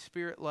me to be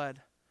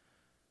Spirit-led.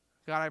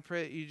 God, I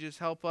pray that you just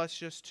help us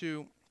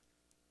to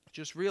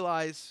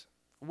realize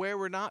where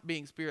we're not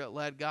being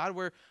Spirit-led, God,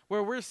 where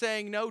we're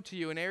saying no to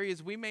you in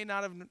areas we may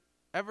not have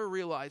ever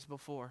realized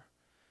before.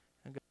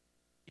 And God,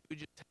 you would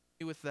just help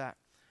me with that.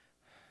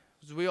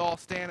 As we all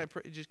stand, I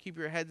pray, just keep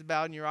your heads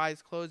bowed and your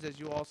eyes closed as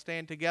you all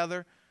stand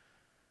together.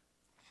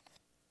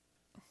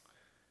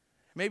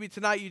 Maybe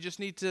tonight you just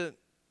need to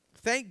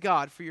thank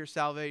God for your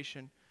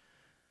salvation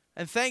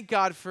and thank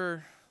God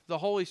for the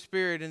Holy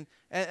Spirit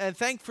and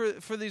thank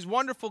for these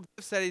wonderful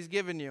gifts that he's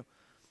given you.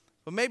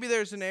 But maybe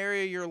there's an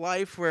area of your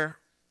life where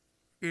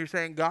you're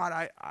saying,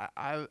 God,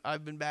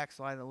 I've been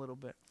backsliding a little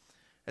bit.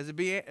 As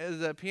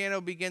the piano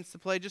begins to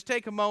play, just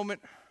take a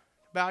moment,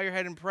 bow your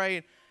head and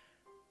pray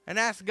and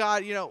ask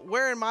God,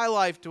 where in my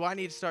life do I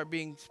need to start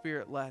being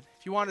Spirit-led?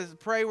 If you want to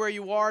pray where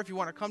you are, if you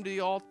want to come to the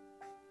altar,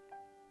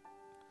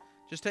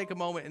 just take a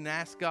moment and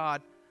ask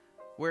God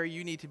where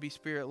you need to be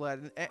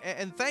Spirit-led.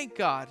 And thank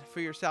God for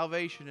your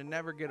salvation and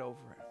never get over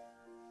it.